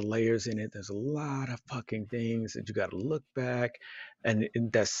lot of layers in it. There's a lot of fucking things that you got to look back, and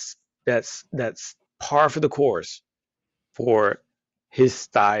that's par for the course for his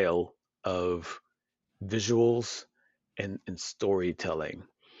style of visuals and storytelling.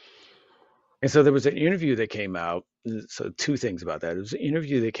 And so there was an interview that came out. So two things about that. There was an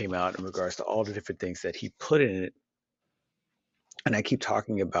interview that came out in regards to all the different things that he put in it, and I keep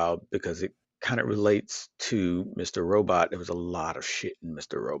talking about because it kind of relates to Mr. Robot. There was a lot of shit in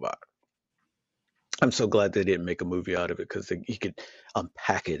Mr. Robot. I'm so glad they didn't make a movie out of it because he could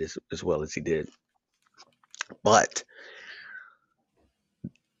unpack it as well as he did. But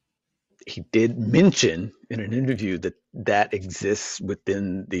he did mention in an interview that that exists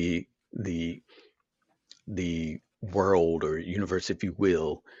within the the world or universe, if you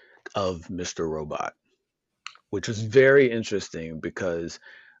will, of Mr. Robot, which was very interesting because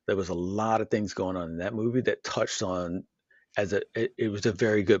there was a lot of things going on in that movie that touched on it was a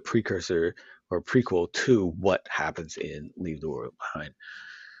very good precursor or prequel to what happens in Leave the World Behind.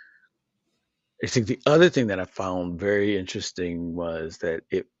 I think the other thing that I found very interesting was that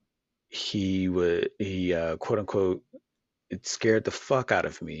he quote unquote it scared the fuck out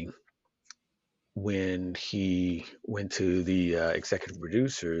of me when he went to the executive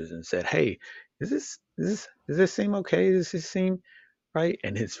producers and said, "Hey, does this seem okay? Does this seem right?"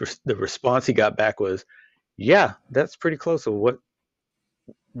 And the response he got back was, "Yeah, that's pretty close to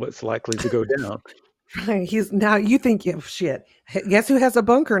what's likely to go down." Right. He's now you think shit. Guess who has a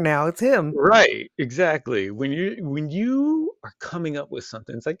bunker now? It's him. Right, exactly. When you are coming up with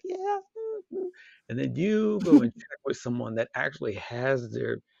something, it's like, yeah, and then you go and check with someone that actually has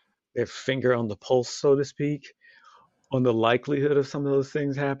their finger on the pulse, so to speak, on the likelihood of some of those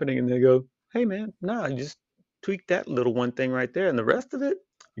things happening, and they go, "Hey, man, nah, you just tweak that little one thing right there, and the rest of it,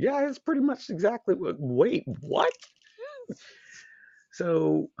 yeah, it's pretty much exactly what." Wait, what?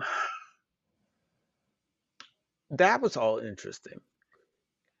 So that was all interesting.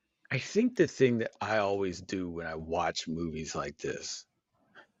 I think the thing that I always do when I watch movies like this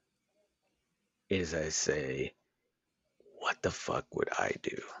is I say, what the fuck would I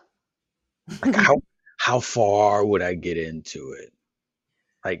do? Like how far would I get into it?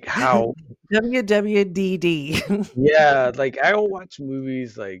 Like how WWDD. yeah, like I'll watch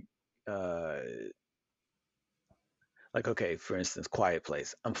movies uh like okay, for instance, Quiet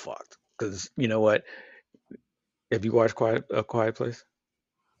Place. I'm fucked. Because you know what? Have you watched Quiet Place?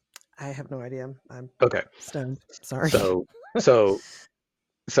 I have no idea. I'm Okay. stoned. Sorry. So so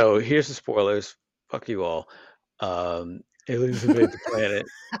so here's the spoilers. Fuck you all. Aliens invade the planet.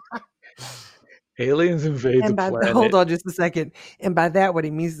 Aliens invade the And by hold planet. on just a second. And by that, what he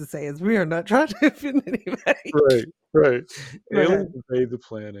means to say is we are not trying to offend anybody. Right, right. Go Aliens ahead. invade the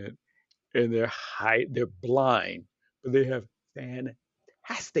planet and they're blind, but they have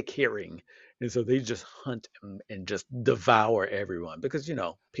fantastic hearing. And so they just hunt and just devour everyone because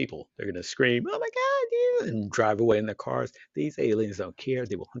people they're gonna scream, "Oh my god, you!" and drive away in their cars. These aliens don't care.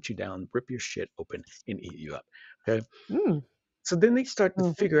 They will hunt you down, rip your shit open, and eat you up. Okay. Mm, So then they start to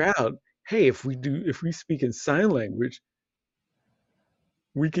mhm. figure out, hey, if we speak in sign language,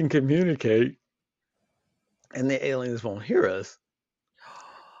 we can communicate and the aliens won't hear us.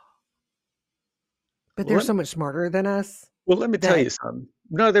 But Well, they're so much smarter than us let me tell that you something.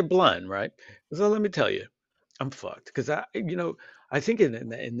 No, they're blind, right? So let me tell you, I'm fucked because I think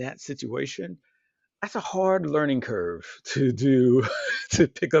in that situation, that's a hard learning curve to do to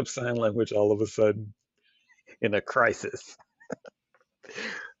pick up sign language all of a sudden in a crisis.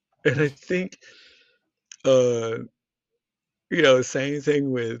 And I think, uh, same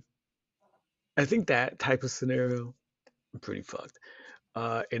thing with, I think that type of scenario, I'm pretty fucked.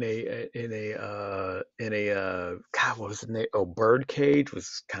 God, what was the name? Oh, Birdcage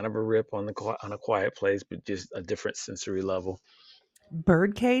was kind of a rip on on a Quiet Place, but just a different sensory level.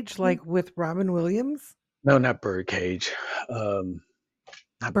 birdcage, like with Robin Williams, No, not Birdcage. Um,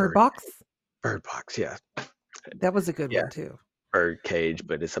 not Bird Bird Box, Bird Box. Yeah, that was a good yeah, one too. Birdcage,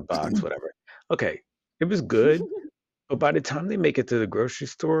 but it's a box, whatever. Okay, it was good, but by the time they make it to the grocery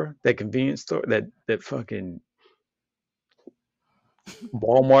store, that convenience store, that fucking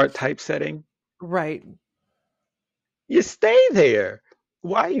Walmart type setting, Right. you stay there.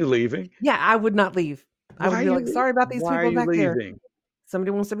 Why are you leaving? Yeah, I would not leave. I would be like, sorry about these Why are people you back there. leaving?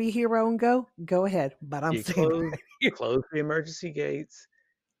 Somebody wants to be a hero and go ahead. But I'm You staying right here. close the emergency gates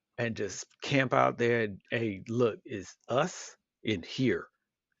and just camp out there. And, hey, look, it's us in here.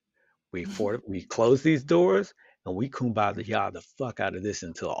 We close these doors and we kumbaya the fuck out of this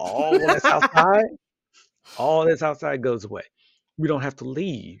until all that's outside goes away. We don't have to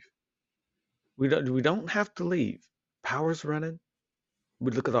leave. We don't have to leave. Power's running.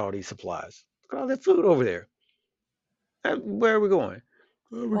 We look at all these supplies. Look at all that food over there. Where are we going?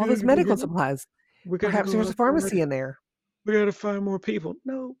 Oh, All those medical supplies. we gotta Perhaps go there's a outside. pharmacy in there. We gotta find more people.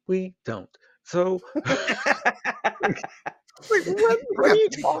 No, we don't. So, like, what are you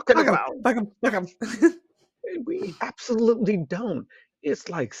talking Fuck 'em, about? fuck 'em, fuck 'em. We absolutely don't. It's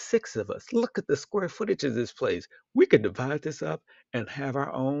like six of us. Look at the square footage of this place. We could divide this up and have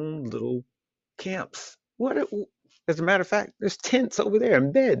our own little camps. As a matter of fact, there's tents over there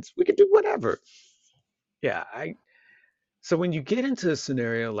and beds. We could do whatever. Yeah, I So when you get into a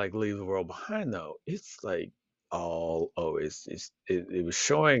scenario like Leave the World Behind, though, it's like it was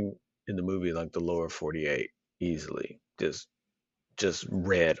showing in the movie like the lower 48 easily, just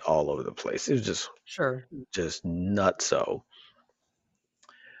red all over the place. It was Sure. just nutso.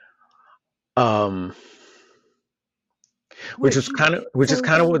 Um, Which which is so kind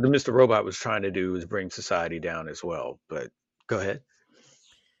of what the Mr. Robot was trying to do is bring society down as well. But go ahead.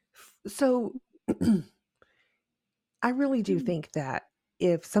 so I really do think that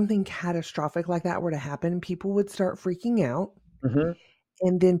if something catastrophic like that were to happen, people would start freaking out Hmm.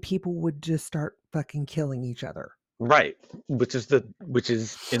 and then people would just start fucking killing each other. Right, which is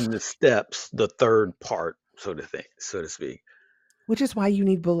in the steps, the third part, so to speak. Which is why you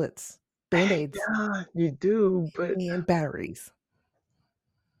need bullets, band-aids, Yeah, you do, but and batteries.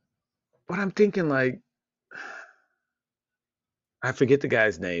 what I'm thinking, like, I forget the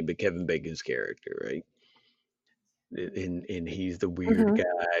guy's name, but Kevin Bacon's character, right? And he's the Mhm.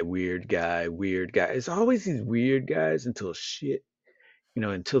 weird guy, weird guy. It's always these weird guys until shit,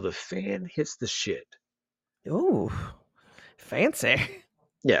 until the fan hits the shit. Ooh, fancy.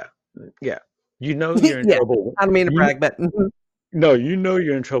 Yeah, yeah. You know you're in Yeah, trouble. I don't mean to You brag, but mhm. No, you know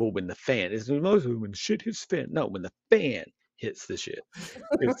you're in trouble when the fan. It's mostly when shit hits fan. No, when the fan hits the shit.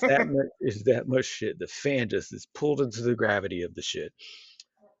 It's that much shit. The fan just is pulled into the gravity of the shit.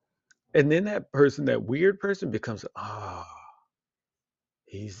 And then that weird person becomes,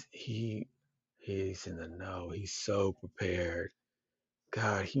 he's he he's in the know. He's so prepared.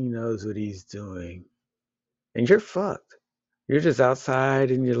 God, he knows what he's doing. And you're fucked. You're just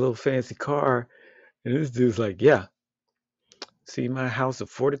outside in your little fancy car, and this dude's like, yeah, see my house of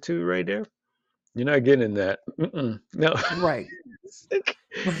fortitude right there? You're not getting in that. Mm-mm, no. Right. It's like,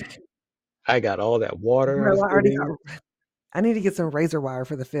 Like, I got all that water I bro, was I already getting. got I need to get some razor wire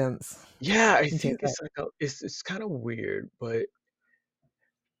for the fence Yeah, I and take think that. it's kind of weird, but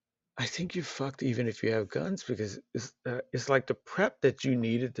I think you're fucked even if you have guns because it's like the prep that you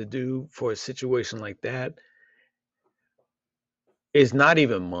needed to do for a situation like that is not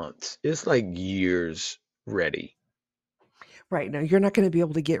even months. It's like years ready. Right, no, you're not gonna be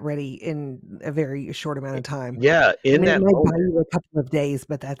able to get ready in a very short amount of time. Yeah, I in mean, it that might buy moment. you a couple of days,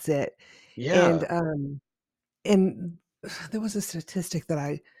 but that's it. Yeah, And there was a statistic that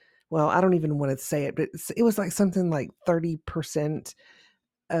I don't even wanna say it, but it was like something like 30%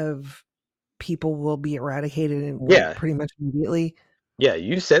 of people will be eradicated in, like, yeah, pretty much immediately. Yeah,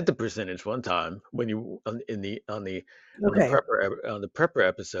 you said the percentage one time when you Okay. on the prepper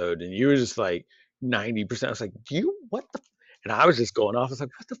episode, and you were just like 90%. I was like, "Do you what the?" And I was just going off. I was like,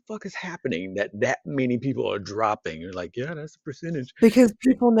 "What the fuck is happening? That many people are dropping?" You're like, "Yeah, that's the percentage." Because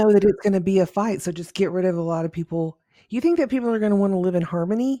people know that it's going to be a fight, so just get rid of a lot of people. You think that people are going to want to live in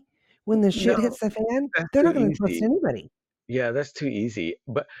harmony when the shit No, hits the fan? that's They're too not going to trust easy. anybody. Yeah, that's too easy.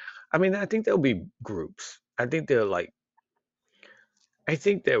 But I mean, I think there'll be groups. I think they're like I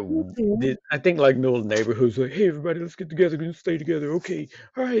think Me too. I think like little neighborhoods like, hey everybody, let's get together and stay together. Okay,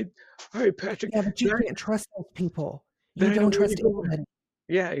 all right, Patrick, Yeah, but you Di- can't trust those people. You Dinah, don't where you trust going? anybody.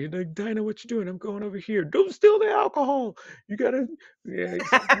 Yeah, you're like Dinah, what you doing? I'm going over here. Don't steal the alcohol. You gotta. Yeah,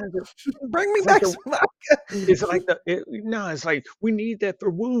 sometimes Bring me it's like back some vodka. no, it's like we need that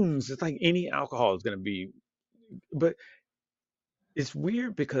for wounds. It's like any alcohol is gonna be, but it's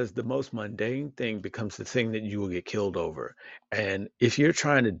weird because the most mundane thing becomes the thing that you will get killed over. And if you're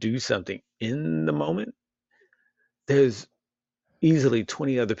trying to do something in the moment, there's easily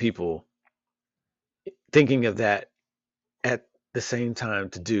 20 other people thinking of that at the same time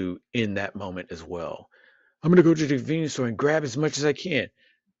to do in that moment as well. I'm going to go to the convenience store and grab as much as I can.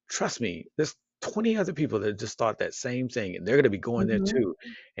 Trust me, there's 20 other people that just thought that same thing and they're going to be going there Mhm. too.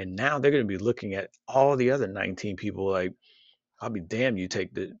 And now they're going to be looking at all the other 19 people like, I'll be damned you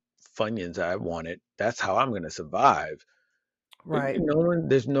take the Funyuns I wanted. That's how I'm going to survive. Right.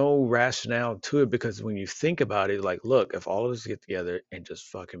 There's no rationale to it because when you think about it, like, look, if all of us get together and just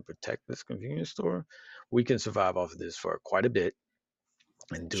fucking protect this convenience store, we can survive off of this for quite a bit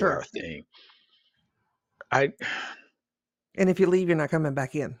and do our Sure. thing. I, And if you leave, you're not coming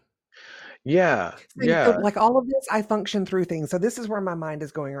back in. yeah, So, yeah, like all of this, I function through things. So this is where my mind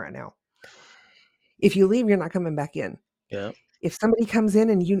is going right now. If you leave, you're not coming back in. yeah, If somebody comes in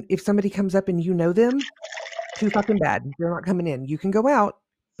and if somebody comes up and you know them, too fucking bad. They're not coming in. You can go out,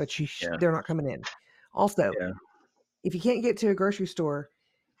 but yeah, they're not coming in. Also, yeah. if you can't get to a grocery store,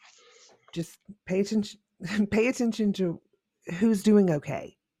 just pay attention. Pay attention to who's doing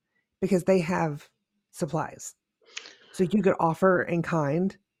okay because they have supplies. So you could offer in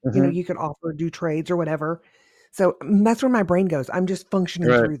kind. Hmm. You could offer, do trades or whatever. So that's where my brain goes. I'm just functioning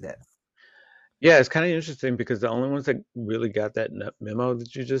Right. through this. Yeah, it's kind of interesting because the only ones that really got that memo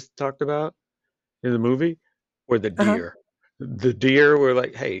that you just talked about in the movie were the Uh huh. deer. The deer were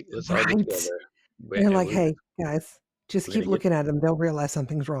like, "Hey, let's all get Right. together, They're and like, hey, guys, just we're keep gonna get looking at them. They'll realize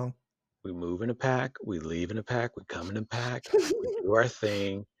something's wrong. we move in a pack, we leave in a pack, we come in a pack, we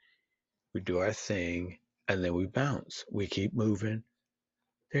do our thing, and then we bounce. We keep moving.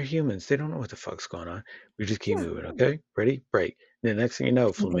 They're humans. They don't know what the fuck's going on. We just keep Yeah. moving. Okay, ready, break. And the next thing you know,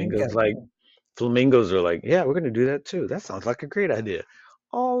 And then go. flamingos are like, yeah, we're gonna do that too. That sounds like a great idea.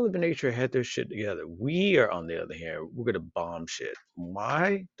 All of nature had their shit together. We are, on the other hand, we're gonna bomb shit.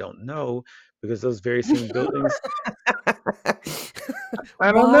 Why? Don't know. Because those very same buildings,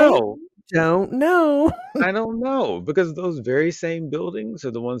 I don't Why? know. Don't know. I don't know. Because those very same buildings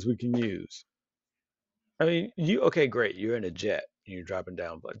are the ones we can use. I mean, okay, great. You're in a jet and you're dropping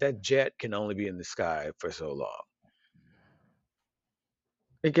down, but that jet can only be in the sky for so long.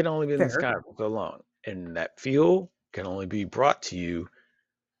 It can only be in the Fair. sky for so long. And that fuel can only be brought to you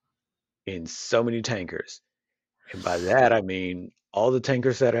in so many tankers. And by that, I mean all the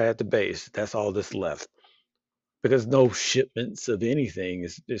tankers that are at the base, that's all that's left. Because no shipments of anything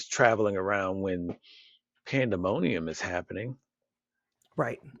is traveling around when pandemonium is happening.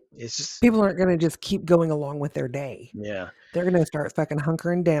 Right. It's just, People aren't going to just keep going along with their day. yeah. They're going to start fucking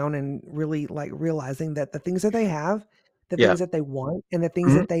hunkering down and really like realizing that the things that they have, the Yeah. things that they want, and the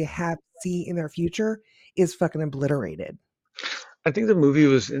things Mhm. that they have see in their future is fucking obliterated. I think the movie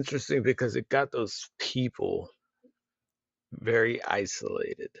was interesting because it got those people very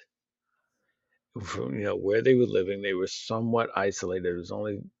isolated from where they were living. They were somewhat isolated. There was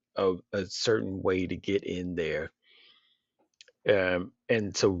only a certain way to get in there,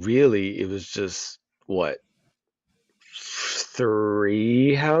 and so really it was just what,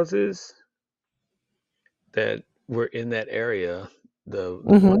 three houses that were in that area. The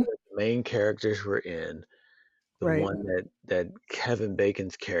one Mhm. that the main characters were in, the Right. one that Kevin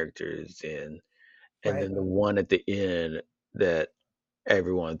Bacon's character is in, and Right. then the one at the end that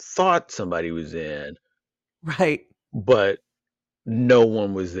everyone thought somebody was in, Right. but no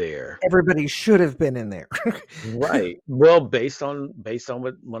one was there. Everybody should have been in there. Right. Well, based on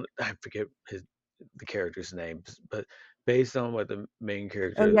what one, I forget the character's name, but based on what the main Oh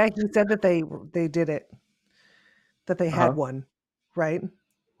character. yeah, he said that they did it. That they Uh-huh. had one, right?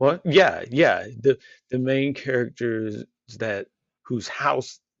 What? Yeah, yeah. The main characters that whose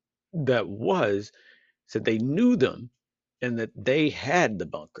house that was said they knew them, and that they had the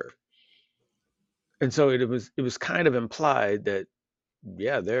bunker. And so it was kind of implied that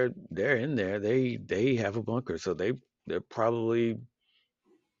yeah, they're in there. They have a bunker, so they're probably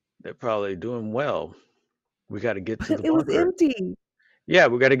they're probably doing well. We got to get to But the it was bunker. empty. Yeah,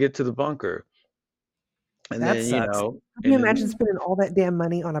 we got to get to the bunker. And That then, sucks. Can you and imagine then, spending all that damn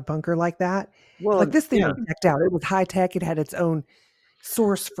money on a bunker like that? Like, well, this thing yeah, was decked out. It was high tech. It had its own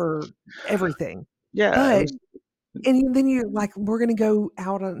source for everything. yeah, it But was, then you're like, "We're gonna go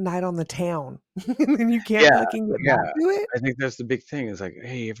out at night on the town," and then you can't yeah, fucking get back yeah. to it? I think that's the big thing. It's like,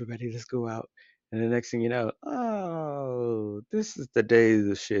 hey, everybody, let's go out. And the next thing you know, oh, this is the day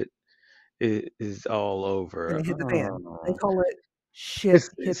the shit is all And over. it hit the fan. They Oh. call it shit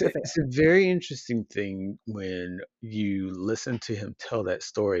hit the fan. It's a very interesting thing when you listen to him tell that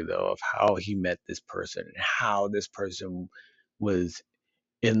story, though, of how he met this person and how this person was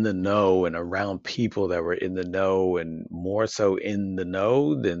in the know and around people that were in the know and more so in the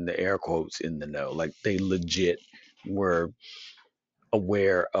know than the air quotes in the know. Like they legit were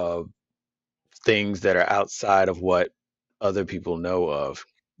aware of things that are outside of what other people know of.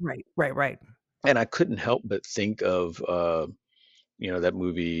 Right, right, right. And I couldn't help but think of that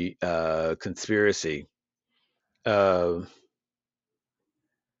movie Conspiracy. Uh,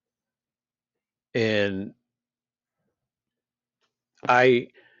 and I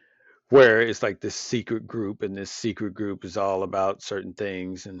where it's like this secret group, and this secret group is all about certain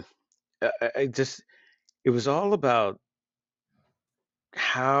things, and I just it was all about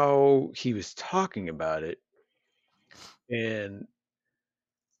how he was talking about it, and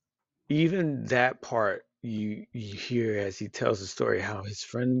even that part you hear as he tells the story how his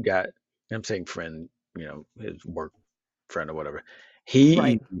friend got. I'm saying friend, his work friend or whatever. He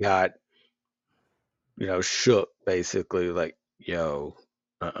Right. even got shook basically, like yo,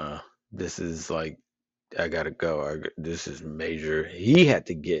 this is like I gotta go. This is major. He had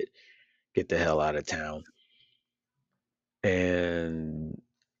to get the hell out of town, and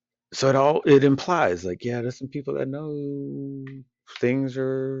so it implies like, yeah, there's some people that know things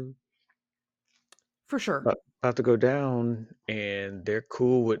are For sure. about to go down, and they're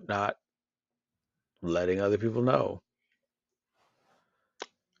cool with not letting other people know.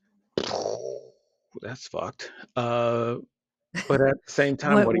 That's fucked. But at the same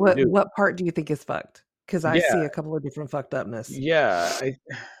time, What what do you what do? what part do you think is fucked? Because I Yeah, see a couple of different fucked upness. yeah.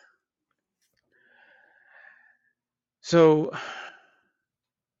 So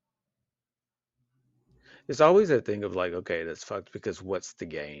it's always a thing of like, okay, that's fucked because what's the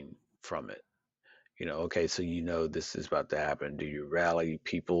gain from it? Okay, so this is about to happen. Do you rally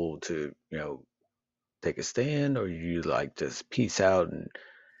people to, take a stand, or you like just peace out and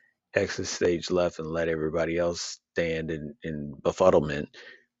exit stage left and let everybody else stand in befuddlement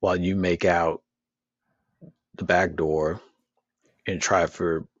while you make out the back door and try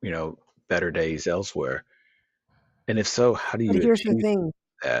for, better days elsewhere? And if so, how do But you here's the achieve thing,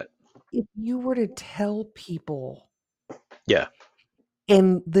 that? if you were to tell people Yeah.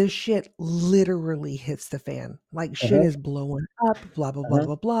 and the shit literally hits the fan, like shit Uh-huh. is blowing up, blah, blah, blah, Uh-huh.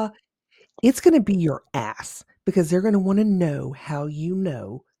 blah, blah, it's gonna be your ass because they're gonna wanna know how you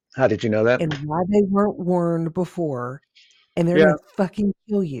know How did you know that? and why they weren't warned before, and they're Yeah, gonna fucking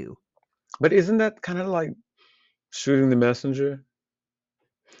kill you. but isn't that kind of like shooting the messenger?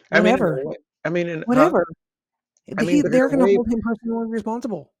 I mean, in a Whatever, way. I mean, huh? whatever. I mean, but in They're a gonna way, hold him personally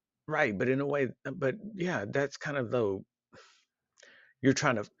responsible. right? But in a way, but yeah, that's kind of though you're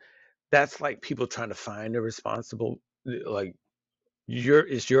trying to. That's like people trying to find a responsible, like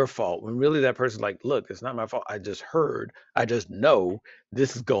it's your fault when really that person's like, look, it's not my fault. I just heard, I just know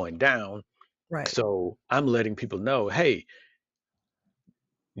this is going down, Right. so I'm letting people know, hey,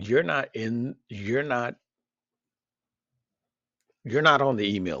 you're not on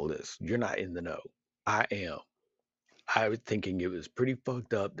the email list. You're not in the know. I am. I was thinking it was pretty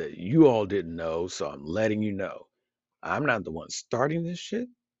fucked up that you all didn't know, so I'm letting you know. I'm not the one starting this shit.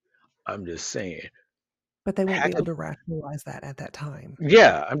 I'm just saying, But they won't be pack a able to rationalize that at that time.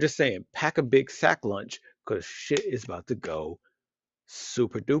 yeah, I'm just saying, pack a big sack lunch because shit is about to go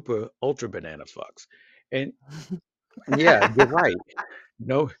super duper ultra banana fucks. And yeah, you're right.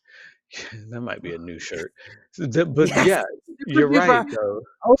 No, that might be a new shirt. But Yes. yeah, Super you're right duper though.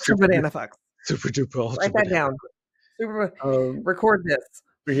 ultra Super banana fucks. super duper ultra Write that banana. down. Super Um, record this.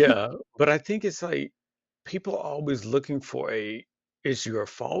 yeah, but I think it's like people are always looking for it's your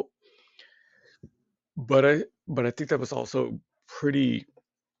fault. But I think that was also pretty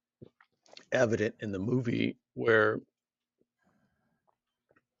evident in the movie where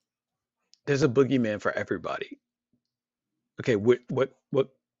there's a boogeyman for everybody. Okay, what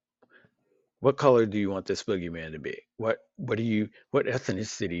What color do you want this boogeyman to be? What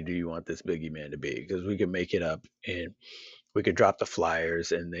ethnicity do you want this boogeyman to be? Because we could make it up and we could drop the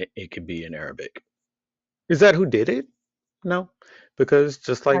flyers and it could be in Arabic. Is that who did it? No, because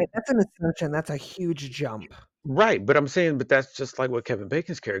just like Right, that's an assumption, that's a huge jump. right, but I'm saying, but that's just like what Kevin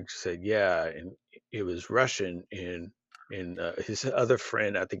Bacon's character said. Yeah, and it was Russian in his other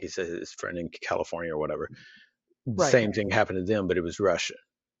friend. I think he said his friend in California or whatever. The Right, same thing happened to them, but it was Russian.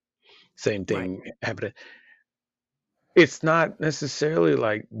 Same right. thing happened. It's not necessarily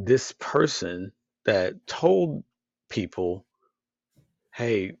like this person that told people,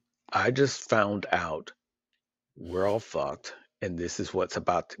 "Hey, I just found out we're all fucked, and this is what's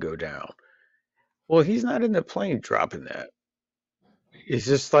about to go down." Well, he's not in the plane dropping that. It's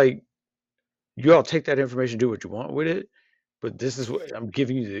just like you all take that information, do what you want with it. But this is what I'm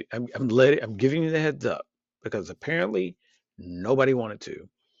giving you. I'm giving you the heads up because apparently nobody wanted to.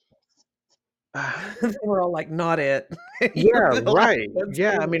 Ah, They were all like, "Not it." You yeah, feel like right. that's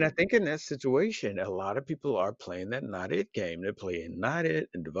Yeah, I mean, true. I think in that situation, a lot of people are playing that not it game. They're playing not it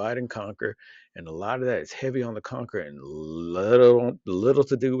and divide and conquer, and a lot of that is heavy on the conquer and little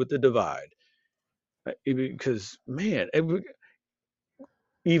to do with the divide. Because man,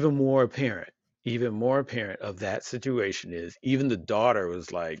 even more apparent, even more apparent of that situation is even the daughter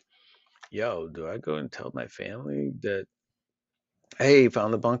was like, "Yo, do I go and tell my family that hey,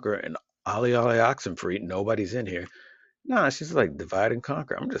 found the bunker and ollie ollie oxen free, nobody's in here?" Nah, she's like divide and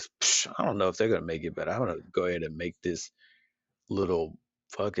conquer. I don't know if they're gonna make it, but I'm gonna go ahead and make this little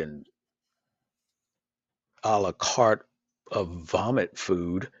fucking a la carte of vomit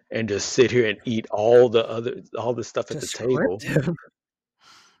food and just sit here and eat all the stuff at the table. Descriptive.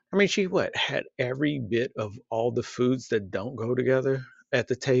 I mean, she what had every bit of all the foods that don't go together at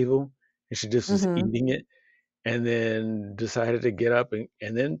the table, and she just was Mhm. eating it, and then decided to get up and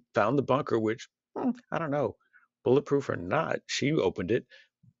then found the bunker, which I don't know, bulletproof or not. She opened it,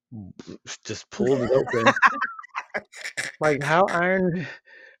 just pulled it open. Like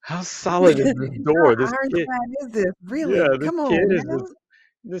how solid is this How door? This kid, ironclad is this? yeah, Really? Come on now.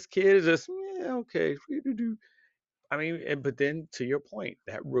 this kid is just yeah, okay. I mean, but then to your point,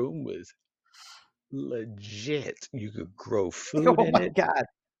 that room was legit. You could grow food Oh in my it. god.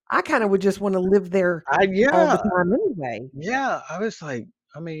 I kinda would just wanna live there I all the yeah, time anyway. yeah. I was like,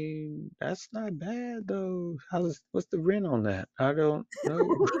 I mean, that's not bad though. What's the rent on that? I don't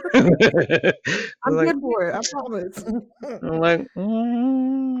know. I'm like, good for it, I promise. I'm like,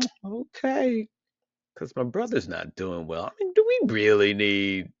 okay. Because my brother's not doing well. I mean, do we really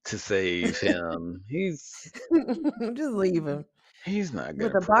need to save him? Just leave him. He's not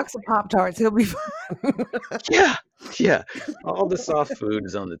With gonna a put up. box of Pop-Tarts, he'll be fine. Yeah, yeah. All the soft food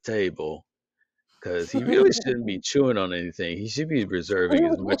is on the table because he really shouldn't be chewing on anything. He should be reserving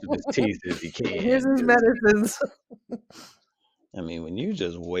as much of his teeth as he Here's can. his Because medicines. I mean, when you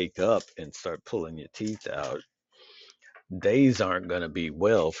just wake up and start pulling your teeth out, days aren't gonna be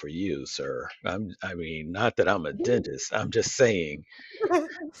well for you, sir. I mean, not that I'm a dentist. I'm just saying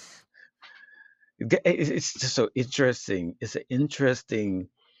it's just so interesting. It's an interesting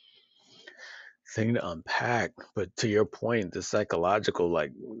thing to unpack. But to your point, the psychological,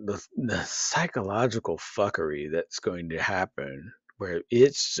 like the psychological fuckery that's going to happen, where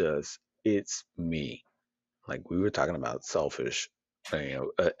it's me. Like we were talking about selfish,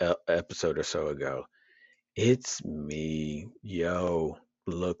 a episode or so ago. It's me, yo.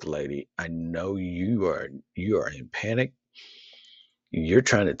 Look, lady, I know you are in panic. You're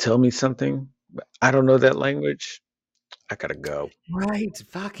trying to tell me something, but I don't know that language. I gotta go. Right,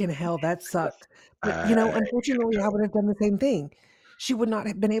 fucking hell, that sucked. But, I unfortunately, I would have done the same thing. She would not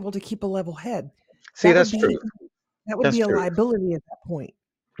have been able to keep a level head. see. That would That's true. be that would That's be a true. liability at that point,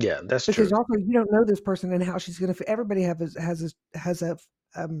 Yeah, that's because true. also you don't know this person and how she's gonna everybody has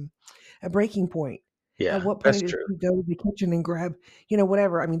um, a breaking point. At Yeah, what that's point does true. she go to the kitchen and grab,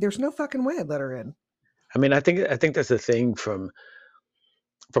 whatever? I mean, there's no fucking way I'd let her in. I mean, I think that's the thing from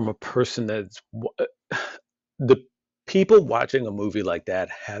a person the people watching a movie like that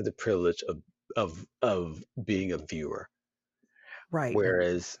have the privilege of being a viewer, Right,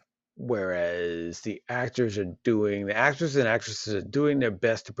 whereas the actors and actresses are doing their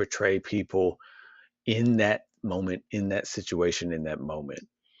best to portray people in that moment, in that situation, in that moment.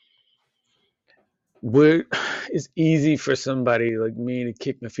 Where it's easy for somebody like me to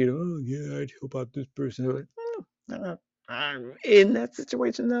kick my feet. Oh yeah, I'd help out this person. Like, in that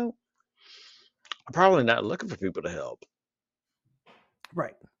situation though, I'm probably not looking for people to help.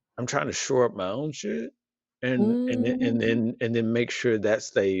 right. I'm trying to shore up my own shit Mhm. and then make sure that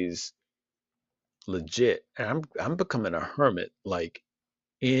stays legit. And I'm becoming a hermit. Like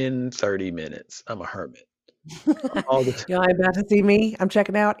in 30 minutes. I'm a hermit. All this, You ain't about to see me. I'm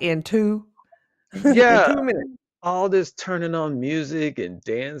checking out in two in yeah, 2 minutes. all this turning on music and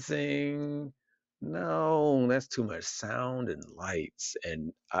dancing. No, that's too much sound and lights.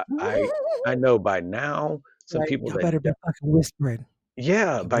 And I know by now some Right, people y'all better be fucking whispering.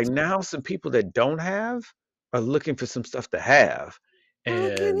 yeah, You by whis now some people that don't have are looking for some stuff to have.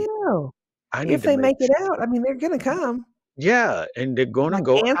 Fucking And hell. I need If to they make make it out, I mean, they're gonna come yeah, and they're gonna like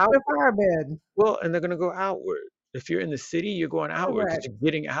go ants in a outward. fire bed. Well, and they're gonna go outward. If you're in the city, you're going outward because Correct. you're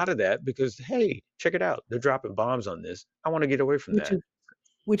getting out of that because, hey, check it out. They're dropping bombs on this. I want to get away from Which that. is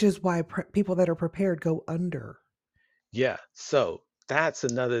which is why people that are prepared go under. Yeah, so that's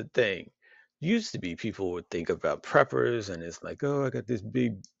another thing. Used to be people would think about preppers and it's like, oh, I got this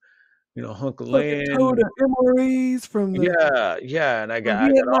big, hunk of Fucking tote land. of MREs Yeah, yeah, and from I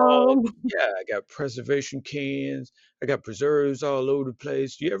got all Vietnam. yeah, I got preservation cans. I got preserves all over the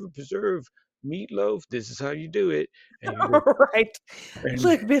place. You ever preserve meatloaf? This is how you do it. And you go Right. and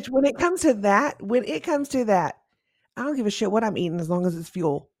Look, bitch, when it comes to that, I don't give a shit what I'm eating as long as it's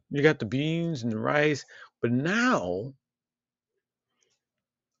fuel. you got the beans and the rice. But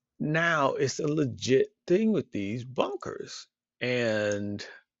now it's a legit thing with these bunkers. And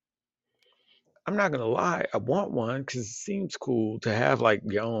I'm not gonna lie, I want one because it seems cool to have like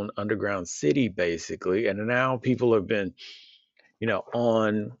your own underground city, basically. And now people have been,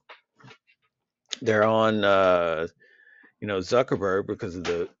 on they're on Zuckerberg because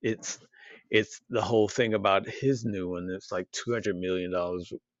of it's the whole thing about his new one. It's like $200 million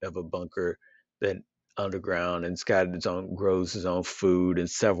of a bunker that underground and it's got its own grows his own food and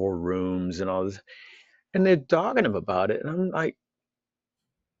several rooms and all this. And they're dogging him about it. And I'm like,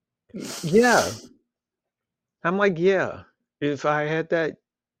 yeah. I'm like, yeah. If I had that,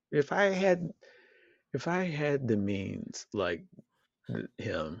 if I had, if I had the means like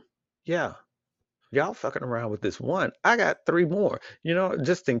him, yeah, y'all fucking around with this one. I got three more,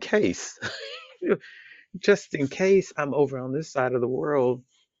 just in case. Just in case I'm over on this side of the world,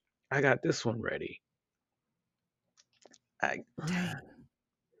 I got this one ready. I, Dang.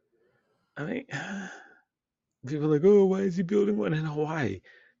 I mean, people are like, oh, why is he building one in Hawaii?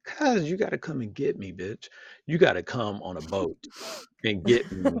 Cause you got to come and get me, bitch. You got to come on a boat and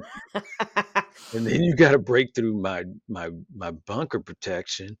get me, and then you got to break through my bunker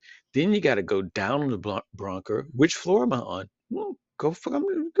protection. Then you got to go down on the bunker. Which floor am I on? Well, go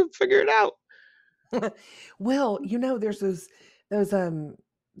figure it out. Well, there's those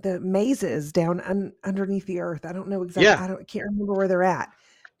the mazes down underneath the earth. I don't know exact. Yeah. I can't remember where they're at,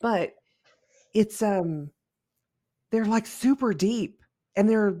 but it's they're like super deep, and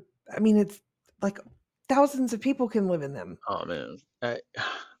they're. I mean, it's like thousands of people can live in them. Oh man. I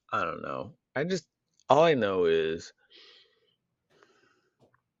don't know. All I know is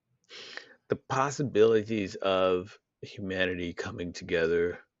the possibilities of humanity coming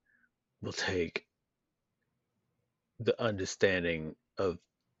together will take the understanding of,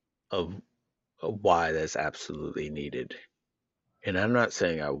 of why that's absolutely needed. And I'm not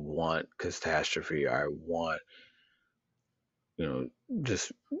saying I want catastrophe. I want, you know,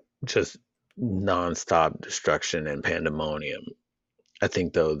 just just nonstop destruction and pandemonium. I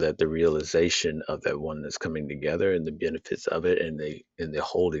think though that the realization of that oneness coming together and the benefits of it and the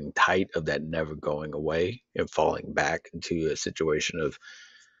holding tight of that never going away and falling back into a situation of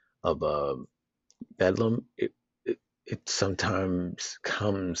bedlam, it sometimes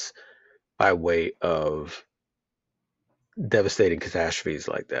comes by way of devastating catastrophes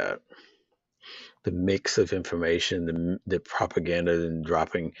like that. The mix of information, the propaganda and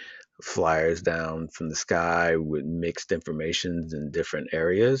dropping flyers down from the sky with mixed informations in different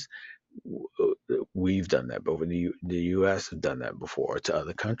areas. We've done that, but the U.S. have done that before to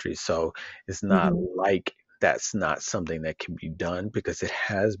other countries. So it's not Mhm. like that's not something that can be done because it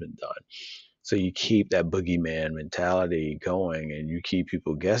has been done. So you keep that boogeyman mentality going and you keep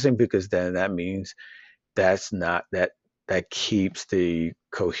people guessing because then that means that's not that keeps the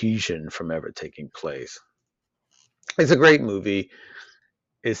cohesion from ever taking place. It's a great movie.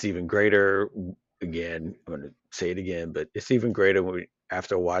 It's even greater. Again, I'm going to say it again, but it's even greater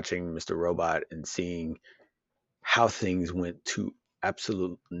after watching Mr. Robot and seeing how things went to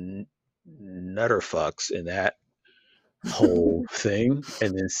absolute nutterfucks in that whole thing,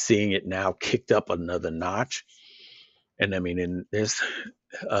 and then seeing it now kicked up another notch. And I mean, and there's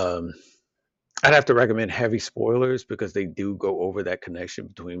um, I'd have to recommend heavy spoilers because they do go over that connection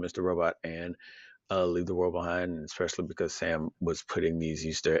between Mr. Robot and Leave the World Behind, and especially because Sam was putting these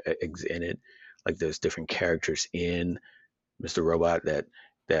Easter eggs in it. Like there's different characters in Mr. Robot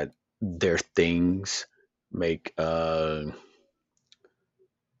that their things make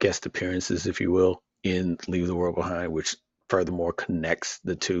guest appearances, if you will, in Leave the World Behind, which furthermore connects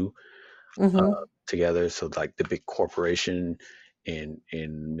the two together. So like the big corporation in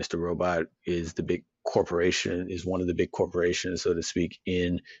Mr. Robot is the big corporation, is one of the big corporations, so to speak,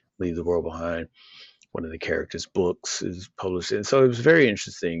 in Leave the World Behind. One of the characters' books is published, and so it was very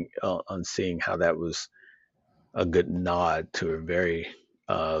interesting on seeing how that was a good nod to a very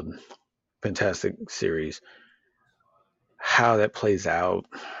um, fantastic series. How that plays out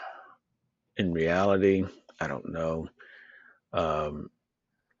in reality, I don't know. Um,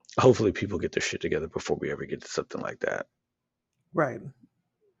 Hopefully, people get their shit together before we ever get to something like that. Right.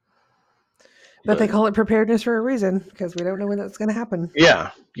 But But they call it preparedness for a reason because we don't know when that's going to happen.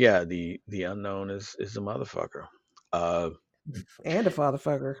 yeah, yeah, the unknown is a motherfucker. Uh, And a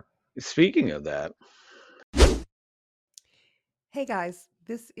fatherfucker. Speaking of that, Hey guys,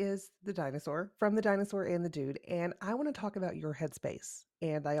 this is the dinosaur from the dinosaur and the dude, and I want to talk about your headspace.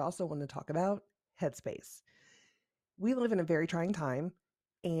 And I also want to talk about headspace. We live in a very trying time,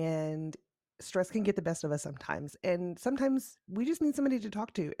 and stress can get the best of us sometimes. And sometimes we just need somebody to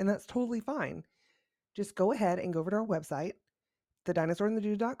talk to, and that's totally fine. Just go ahead and go over to our website,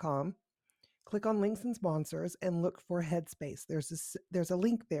 thedinosaurandthedude.com, click on links and sponsors, and look for Headspace. There's a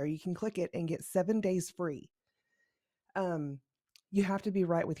link there. You can click it and get 7 days free. You have to be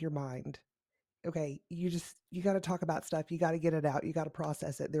right with your mind. Okay, you got to talk about stuff. You got to get it out. You got to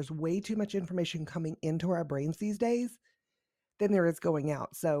process it. There's way too much information coming into our brains these days than there is going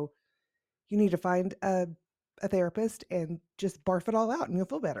out. So you need to find a therapist and just barf it all out, and you'll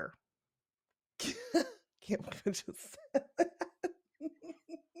feel better. Can't believe I just said that.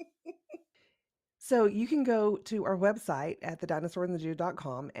 So you can go to our website at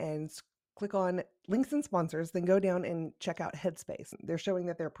thedinosaurandthedude.com and click on links and sponsors, then go down and check out Headspace. They're showing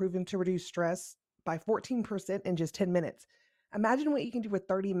that they're proven to reduce stress by 14% in just 10 minutes. Imagine what you can do with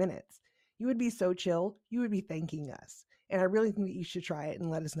 30 minutes. You would be so chill, you would be thanking us. And I really think that you should try it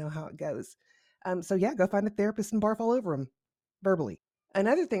and let us know how it goes. So yeah, go find a therapist and barf all over them verbally.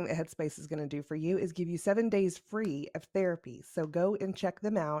 Another thing that Headspace is going to do for you is give you 7 days free of therapy. So go and check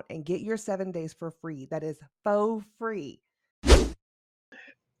them out and get your 7 days for free. That is faux free.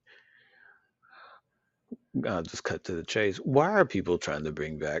 I'll just cut to the chase. Why are people trying to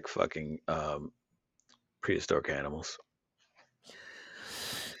bring back fucking prehistoric animals?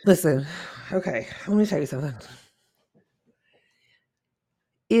 Listen, okay, let me tell you something.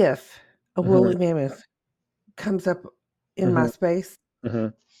 If a Hmm. woolly mammoth comes up in my Hmm. space, Hmm.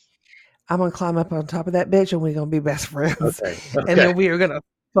 I'm going to climb up on top of that bitch and we're going to be best friends. Okay. And Okay. then we are going to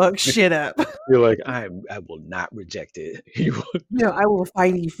fuck shit up. You're like, I will not reject it. You will. No, I will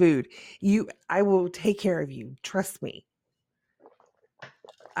find you food. I will take care of you. Trust me.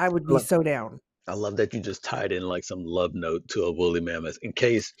 I would I be love, so down. I love that you just tied in like some love note to a woolly mammoth in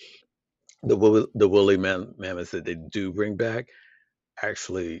case the mammoths that they do bring back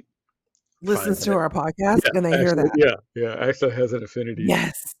actually finds Listens to it. our podcast Yeah, and they hear actually, that. yeah, actually has an affinity.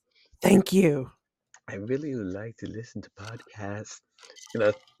 Yes. Thank you. I really would like to listen to podcasts. You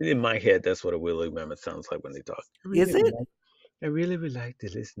know, in my head, that's what a woolly mammoth sounds like when they talk. Is it? I really would like to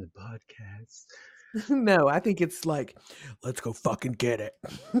listen to podcasts. No, I think it's like, let's go fucking get it.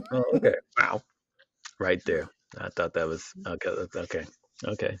 Oh, okay. Wow. Right there. I thought that was okay. Okay.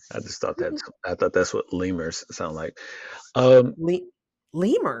 Okay. I thought that's what lemurs sound like. Um, Le-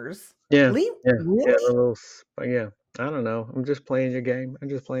 Lemurs? yeah, yeah, yeah, Really? yeah. I don't know. I'm just playing your game. I'm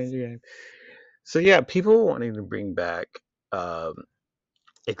just playing your game. So yeah, people wanting to bring back um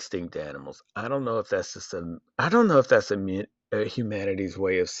extinct animals. I don't know if that's just I don't know if that's a humanity's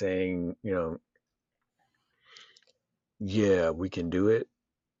way of saying, yeah, we can do it,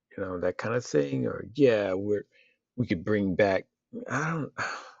 that kind of thing, or yeah, we could bring back. I don't.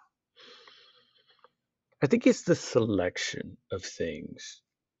 I think it's the selection of things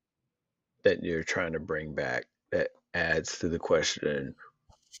that you're trying to bring back that adds to the question,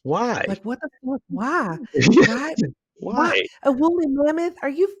 why? Like what the fuck? Why? Why? Why Why? a woolly mammoth? Are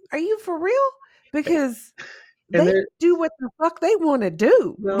you for real? Because And they there, do what the fuck they want to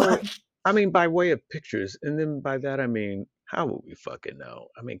do. no, Like I mean by way of pictures, and then by that I mean, how would we fucking know?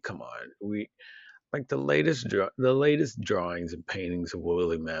 I mean, come on, we like the latest drawings and paintings of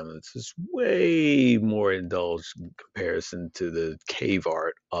woolly mammoths is way more indulged in comparison to the cave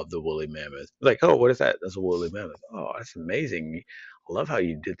art of the woolly mammoth. Like, oh, what is that? That's a woolly mammoth. Oh, that's amazing. I love how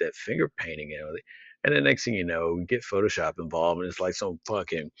you did that finger painting and everything. And the next thing you know, we get Photoshop involved, and it's like some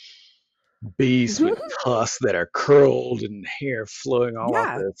fucking beast with tusks that are curled and hair flowing all off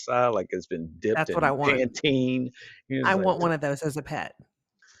yeah, the side, like it's been dipped that's what I in want. Pantene. You're I just like, want one of those as a pet.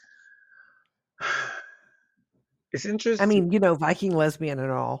 it's I interesting, mean, Viking lesbian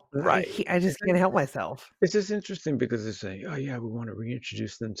and all. right? I just can't help myself It's just interesting because they're saying, "Oh yeah, we want to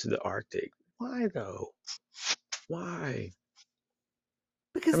reintroduce them to the Arctic." Why though? Why? I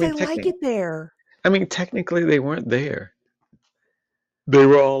because mean, they like technically, it there. technically they weren't there. They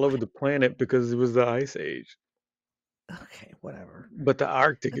were all over the planet because it was the ice age. Okay, whatever. But the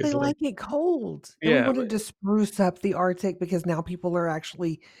Arctic But they is like, like it cold, and we yeah, but wanted to spruce up the Arctic because now people are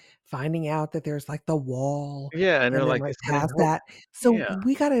actually finding out that there's, like, the wall, yeah, and they're and then like, right it's gonna past help. that. So Yeah,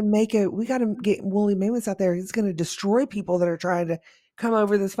 we gotta get woolly mammoths out there. He's gonna destroy people that are trying to come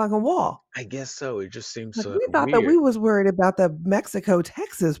over this fucking wall. I guess so. It just seems Like, so we thought that weird. we was worried about the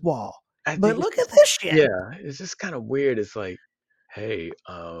Mexico-Texas wall, I but think it's look at just, this shit. yeah, it's just kind of weird. It's like, hey,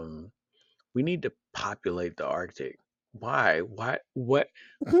 we need to populate the Arctic. Why? Why? What?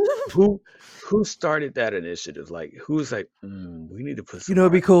 Who? Who started that initiative? Like, who's like, we need to put You some know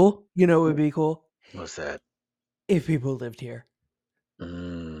what'd be art. cool? You know what would be cool? What's that? If people lived here.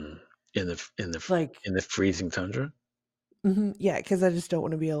 Mm, Like, in the freezing tundra. yeah, because I just don't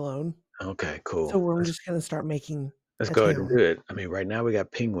wanna be alone. Okay, cool. So we're just gonna start making Let's a go ahead and town. do it. I mean, right now we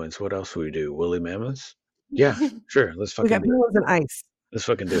got penguins. What else would we do? Woolly mammoths? Yeah, sure. Let's We fucking got do it. penguins and ice. Let's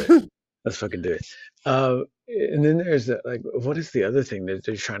fucking do it. Let's fucking do it. And then there's that, like, what is the other thing that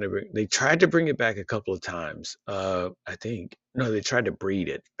they're trying to bring? They tried to bring it back a couple of times. I think no, they tried to breed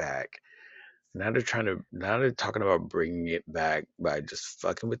it back. Now they're talking about bringing it back by just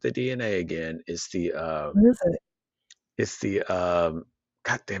fucking with the DNA again. What is it? It's the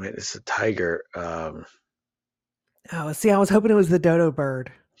God damn it, it's a tiger. Oh, see, I was hoping it was the dodo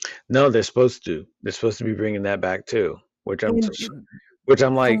bird. No, they're supposed to be bringing that back too, And which I'm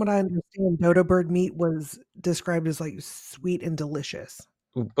from like, what I understand, dodo bird meat was described as, like, sweet and delicious.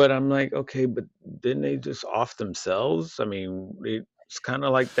 but I'm like, okay, but didn't they just off themselves? I mean, it's kind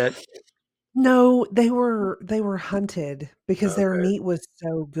of like that. No, they were hunted because their Okay, meat was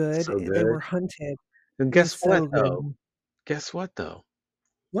so good. so They good. were hunted. And It was guess what so though? good. Guess what though?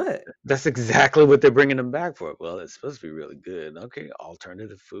 What? That's exactly what they're bringing them back for. Well, it's supposed to be really good. Okay,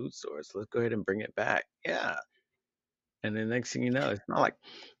 alternative food source. Let's go ahead and bring it back. Yeah. And then next thing you know, it's not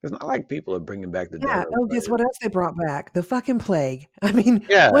like people are bringing back the Yeah. dodo Oh, guess bird. what else they brought back? The fucking plague. I mean,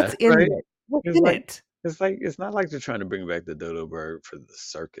 Yeah, what's in right. it? What's It's in like it? it's not like they're trying to bring back the dodo bird for the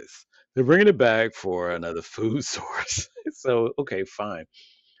circus. They're bringing it back for another food source. So okay, fine.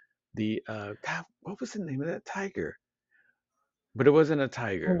 The God, what was the name of that tiger? But it wasn't a Oh,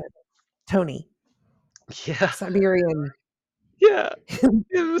 tiger. no. Tony. Yeah, Siberian yeah.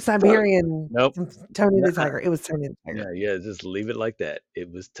 It was Tony. Siberian Nope. Tony the Nuh-uh. Tiger. It was Tony the Yeah, Tiger. yeah. Just leave it like that.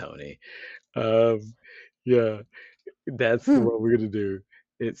 It was Tony. Um, yeah. That's the Hmm. one we're gonna do.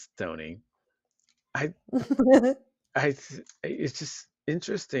 It's Tony. I it's just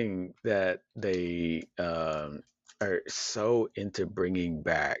interesting that they are so into bringing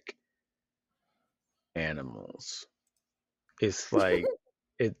back animals. It's like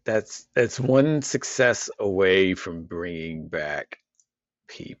that's one success away from bringing back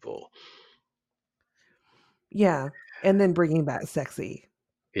people. Yeah, and then bringing back sexy.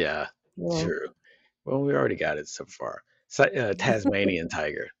 Yeah, Yeah. true. Well, we already got it so far. Tasmanian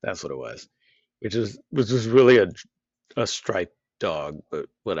tiger, that's what it was, which was really a striped dog, but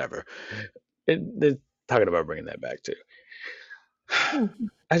whatever. They're talking about bringing that back too. Hmm.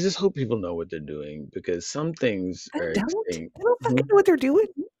 I just hope people know what they're doing because some things They are don't. extinct. They don't fucking Mhm. know what they're doing.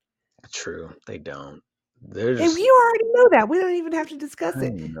 True, they don't. They're And just, you already know that. We don't even have to I discuss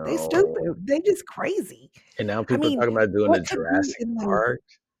it. They know. stupid. They just crazy. And now I people are mean, talking about doing a what could be Jurassic in those? Park.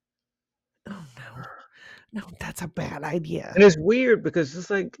 Oh no, no, that's a bad idea. And it's weird because it's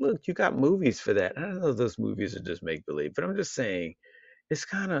like, look, you got movies for that. I don't know if those movies are just make believe, but I'm just saying it's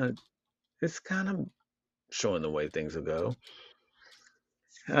kind of it's kind of showing the way things will go.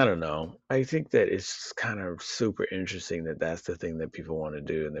 I don't know. I think that it's kind of super interesting that that's the thing that people want to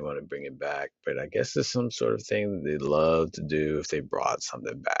do and they want to bring it back. But I guess it's some sort of thing that they love to do if they brought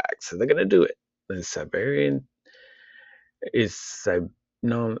something back. So they're gonna do it. The Siberian is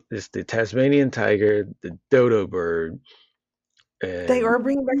no, it's the Tasmanian tiger, the dodo bird, They and are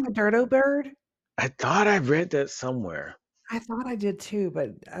bringing back the Dirto Bird. I thought I read that somewhere. I thought I did too, but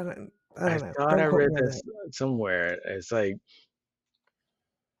I I don't know. thought I Don't quote read me on that that. somewhere. It's like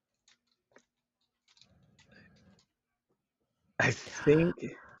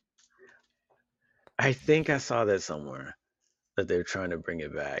I think I saw that somewhere that they're trying to bring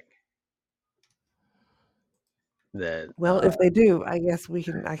it back. That Well, if they do, I guess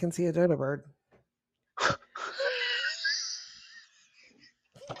I can see a dodo bird.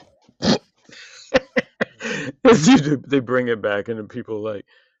 they bring it back and then people like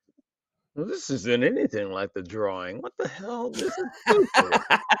Well, this isn't anything like the drawing. What the hell? This is stupid.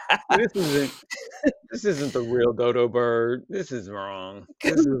 This isn't this isn't the real dodo bird. This is wrong.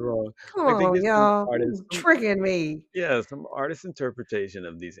 This is wrong. Come Like they on, get some y'all. artists, You tricking me. yeah, some artist interpretation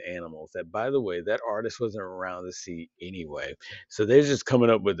of these animals that, by the way, that artist wasn't around to see anyway. So they're just coming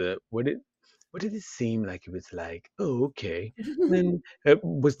up with a what did it seem like it was like? Oh, okay. And then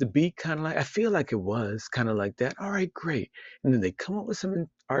was the beat kind of like, I feel like it was kind of like that. All right, great. And then they come up with some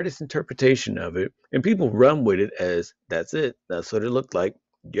artist interpretation of it, and people run with it as that's it. That's what it looked like.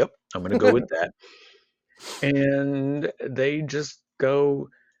 Yep, I'm gonna go with that. And they just go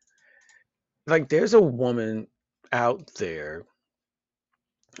like, there's a woman out there.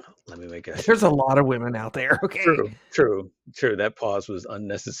 Let me make it. I There's shouldn't a make lot of women out there, okay? true, true, true. That pause was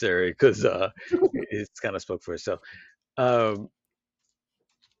unnecessary because it's kind of spoke for itself. Um,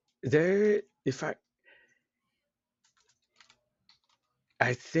 there, if I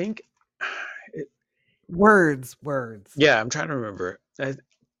think, it, Words, words. yeah, I'm trying to remember.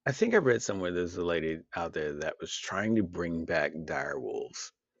 I think I read somewhere there's a lady out there that was trying to bring back dire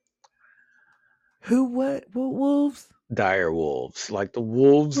wolves. Who, what wolves? Dire wolves, like the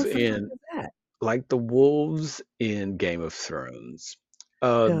wolves What the fuck in is that? Game of Thrones.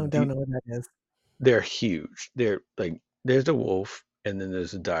 No, don't The know what that is. They're huge. They're like there's a wolf and then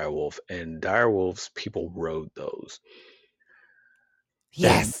there's a dire wolf, and dire wolves people rode those. And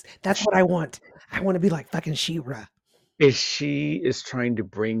Yes, that's what I want. I want to be like fucking She-Ra. she is trying to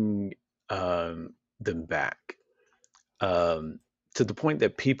bring them back um, to the point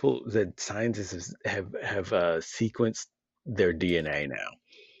that scientists have sequenced their DNA now.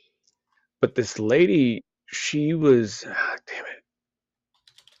 But this lady, she was damn it.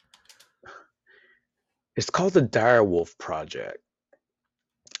 It's called the Dire Wolf Project.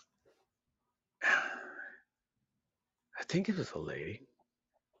 I think it was a lady.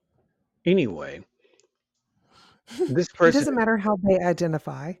 Anyway, this It person, doesn't matter how they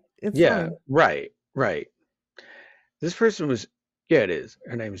identify. It's yeah, fine. right, right. This person was, yeah, it is.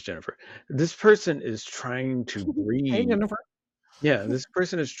 Her name is Jennifer. This person is trying to Hey, breed, Jennifer. yeah, this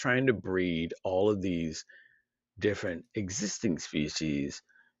person is trying to breed all of these different existing species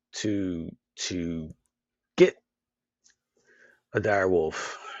to get a dire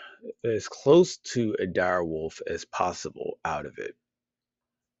wolf as close to a dire wolf as possible out of it.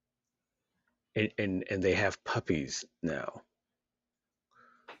 And they have puppies now.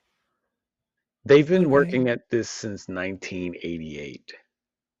 They've been Okay. working at this since 1988.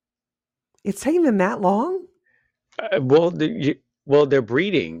 It's taking them that long? They're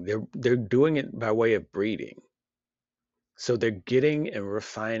breeding. They're doing it by way of breeding. So they're getting and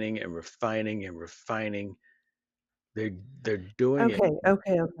refining and refining and refining. They're they're doing it. Okay,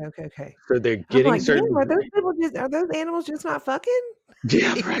 okay, okay, okay, okay. So they're I'm getting like, damn, certain breed. are those animals just not fucking?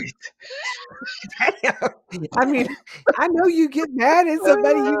 Yeah, right. Damn. I mean, I know you get mad at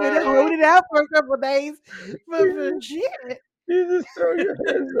somebody, you know, to hold it out for a couple of days, but for You shit. just throw your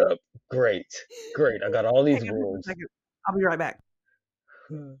hands up. Great, great. I got all Hang these on just a rules. second. I'll be right back.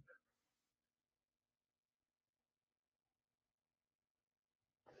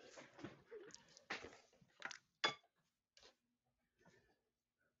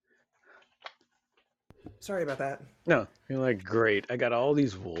 Sorry about that. No, you're like, great. I got all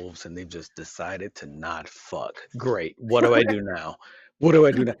these wolves and they've just decided to not fuck. Great. What do I do now? What do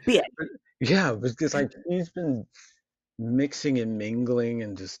I do now? Bitch. But, yeah, because like he's been mixing and mingling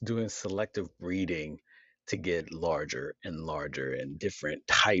and just doing selective breeding to get larger and larger and different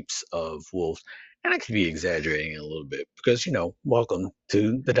types of wolves. And I could be exaggerating a little bit because, welcome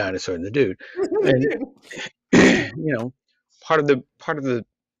to the dinosaur and the dude. And part of the part of the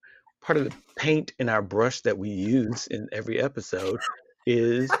part of the paint in our brush that we use in every episode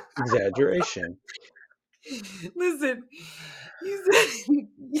is exaggeration. Listen, you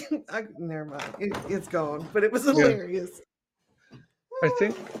said never mind. It's gone, but it was Yeah, hilarious. I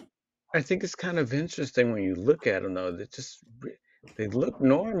think I think it's kind of interesting when you look at them though. They look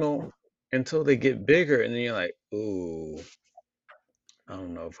normal until they get bigger, and then you're like, ooh, I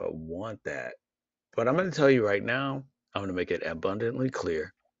don't know if I want that. But I'm going to tell you right now, I'm going to make it abundantly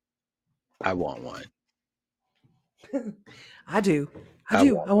clear. I want one. I do. I I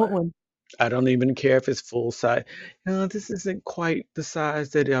do. want I want one. one. I don't even care if it's full size. This isn't quite the size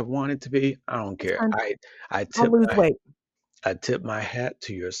that I want it to be. I don't It's care. fine. I I'll tip lose my weight. I tip my hat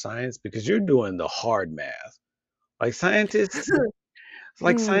to your science because you're doing the hard math. Like scientists,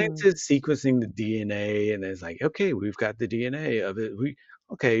 like Mm. scientists sequencing the DNA, and it's like, okay, we've got the DNA of it.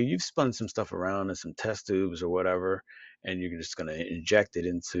 Okay, you've spun some stuff around in some test tubes or whatever, and you're just gonna inject it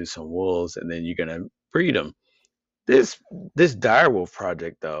into some wolves, and then you're gonna breed them. This this direwolf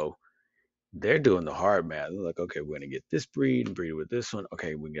project, though, they're doing the hard math. They're like, okay, we're gonna get this breed and breed with this one.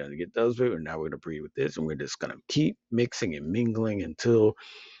 Okay, we're gonna get those breed, and now we're gonna breed with this, and we're just gonna keep mixing and mingling until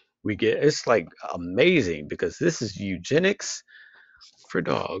we get. It's like amazing because this is eugenics for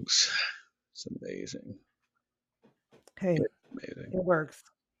dogs. It's amazing. Hey, It's amazing. it works.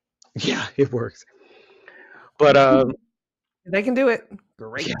 Yeah, it works. But They can do it. yeah,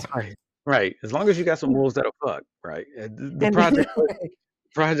 Great. right, right. As long as you got some wolves that'll fuck, right? The And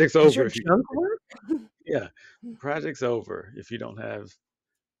project's does over your if you junk work? yeah, project's over if you don't have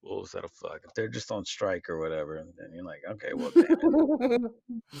wolves that'll fuck. If they're just on strike or whatever, then you're like, okay, well, damn it,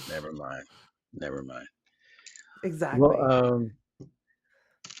 never mind, never mind. Well, Exactly.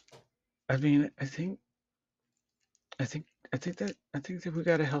 I mean, I think, I think that we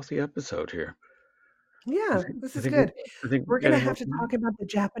got a healthy episode here. Yeah, this I is think we, good. I think we We're got gonna a have to healthy. talk about the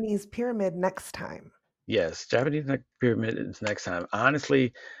Japanese pyramid next time. Yes, Japanese neck pyramid is next time.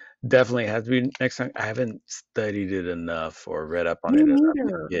 Honestly, definitely has to be next time. I haven't studied it enough or read up on Me it enough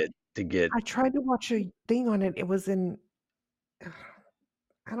neither. to get. I tried to watch a thing on it. It was in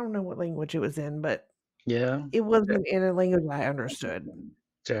I don't know what language it was in, but Yeah, it Ja- wasn't in a language I understood.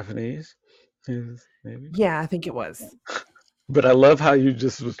 Japanese, maybe. Yeah, I think it was. But I love how you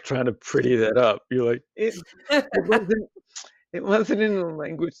just was trying to pretty that up. You're like it wasn't it wasn't in the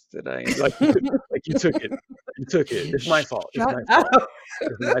language that I like you took it. You took it. It's my fault. It's Shut my fault. up.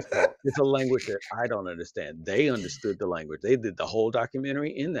 It's my fault. It's a language that I don't understand. They understood the language. They did the whole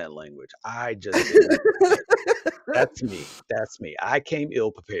documentary in that language. I just didn't understand it. That's me. That's me. I came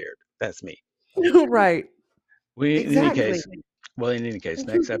ill prepared. That's me. Right. We in any Exactly. case, well, in any case,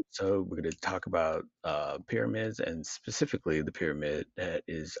 next episode we're going to talk about pyramids and specifically the pyramid that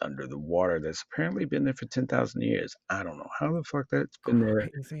is under the water that's apparently been there for 10,000 years. I don't know how the fuck that's been there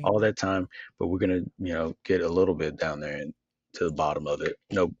Crazy. all that time, but we're going to, get a little bit down there and to the bottom of it.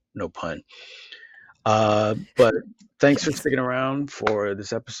 No, no pun. But thanks for Yes. sticking around for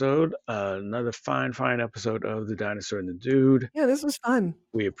this episode. Another fine, fine episode of The Dinosaur and the Dude. Yeah, this was fun.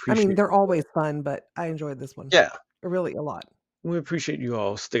 We I mean, appreciate, they're always fun, but I enjoyed this one yeah, really a lot. we appreciate you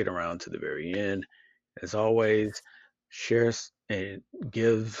all sticking around to the very end. As always, share and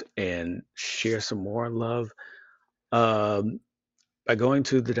give and share some more love. Um, by going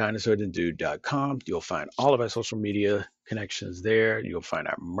to thedinosauranddude.com, you'll find all of our social media connections there. You'll find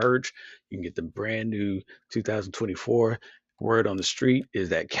our merch. You can get the brand new 2024. Word on the street is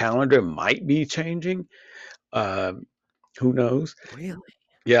that calendar might be changing. Um, who knows? Really?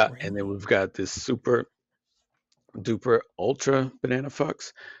 Yeah, and then Really? we've got this super duper ultra banana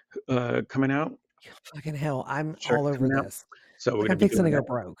fucks coming out. Fucking hell, I'm Shirt all over coming out. this. So we're Like, gonna I'm be fixing to doing go that.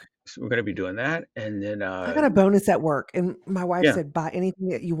 broke. So we're gonna be doing that, and then I got a bonus at work, and my wife yeah, said, "Buy anything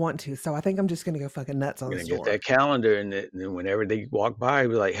that you want to." So I think I'm just gonna go fucking nuts on we're the gonna get store. that calendar, and then whenever they walk by,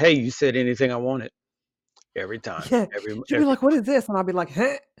 be like, "Hey, you said anything I wanted." Every time, Yeah. She'll be every like, "What is this?" And I'll be like,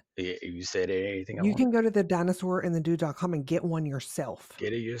 "Huh?" yeah, you said anything I You wanted. can go to the dinosaurandthedude.com and get one yourself.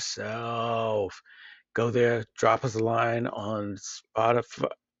 Get it yourself. Go there, drop us a line on Spotify.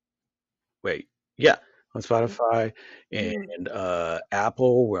 Wait, yeah, on Spotify Mhm. and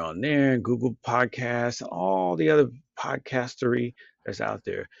Apple. We're on there, and Google Podcasts, and all the other podcastery that's out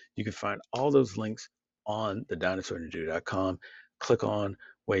there. You can find all those links on thedinosaurandthedude.com. Click on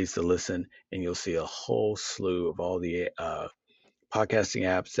ways to listen, and you'll see a whole slew of all the podcasting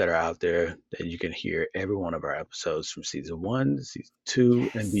apps that are out there that you can hear every one of our episodes from season 1 to season 2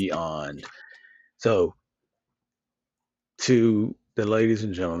 and Yes. beyond. So, to the ladies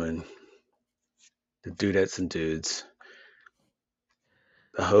and gentlemen, the dudettes and dudes,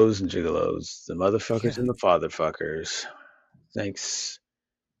 the hoes and gigolos, the motherfuckers Yeah. and the fatherfuckers. Thanks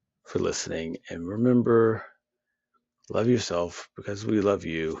for listening. And remember, love yourself because we love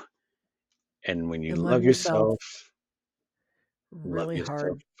you. And when you And love love yourself yourself, love really yourself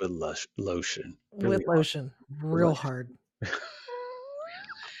hard with lotion. with Really hard. lotion. With Real lotion. hard.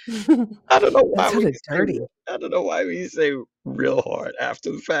 I don't know That why we sounded say dirty. I don't know why we say real hard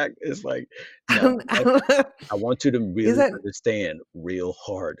after the fact. It's like, I no, don't, I don't know. I want you to Is really that understand real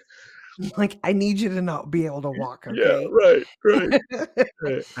hard. like I need you to not be able to walk, Yeah, okay? right, right,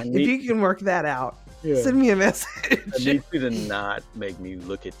 right. If you can work that out, Yeah. send me a I message. need you to not make me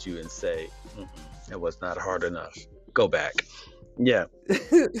look at you and say, that was not hard enough. Go back. Yeah.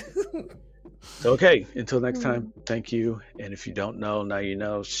 So, okay. Until next time, thank you. And if you don't know, now you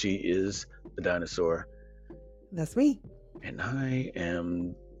know. She is the dinosaur, That's me. and I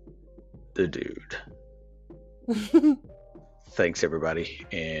am the dude. Thanks, everybody.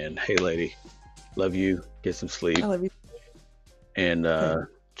 And hey, lady, love you. Get some sleep. I love you. And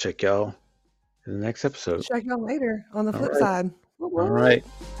check y'all in the next episode. Check y'all later on the All flip right. side. What, All what? right.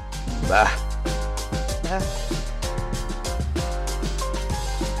 Bye. Bye.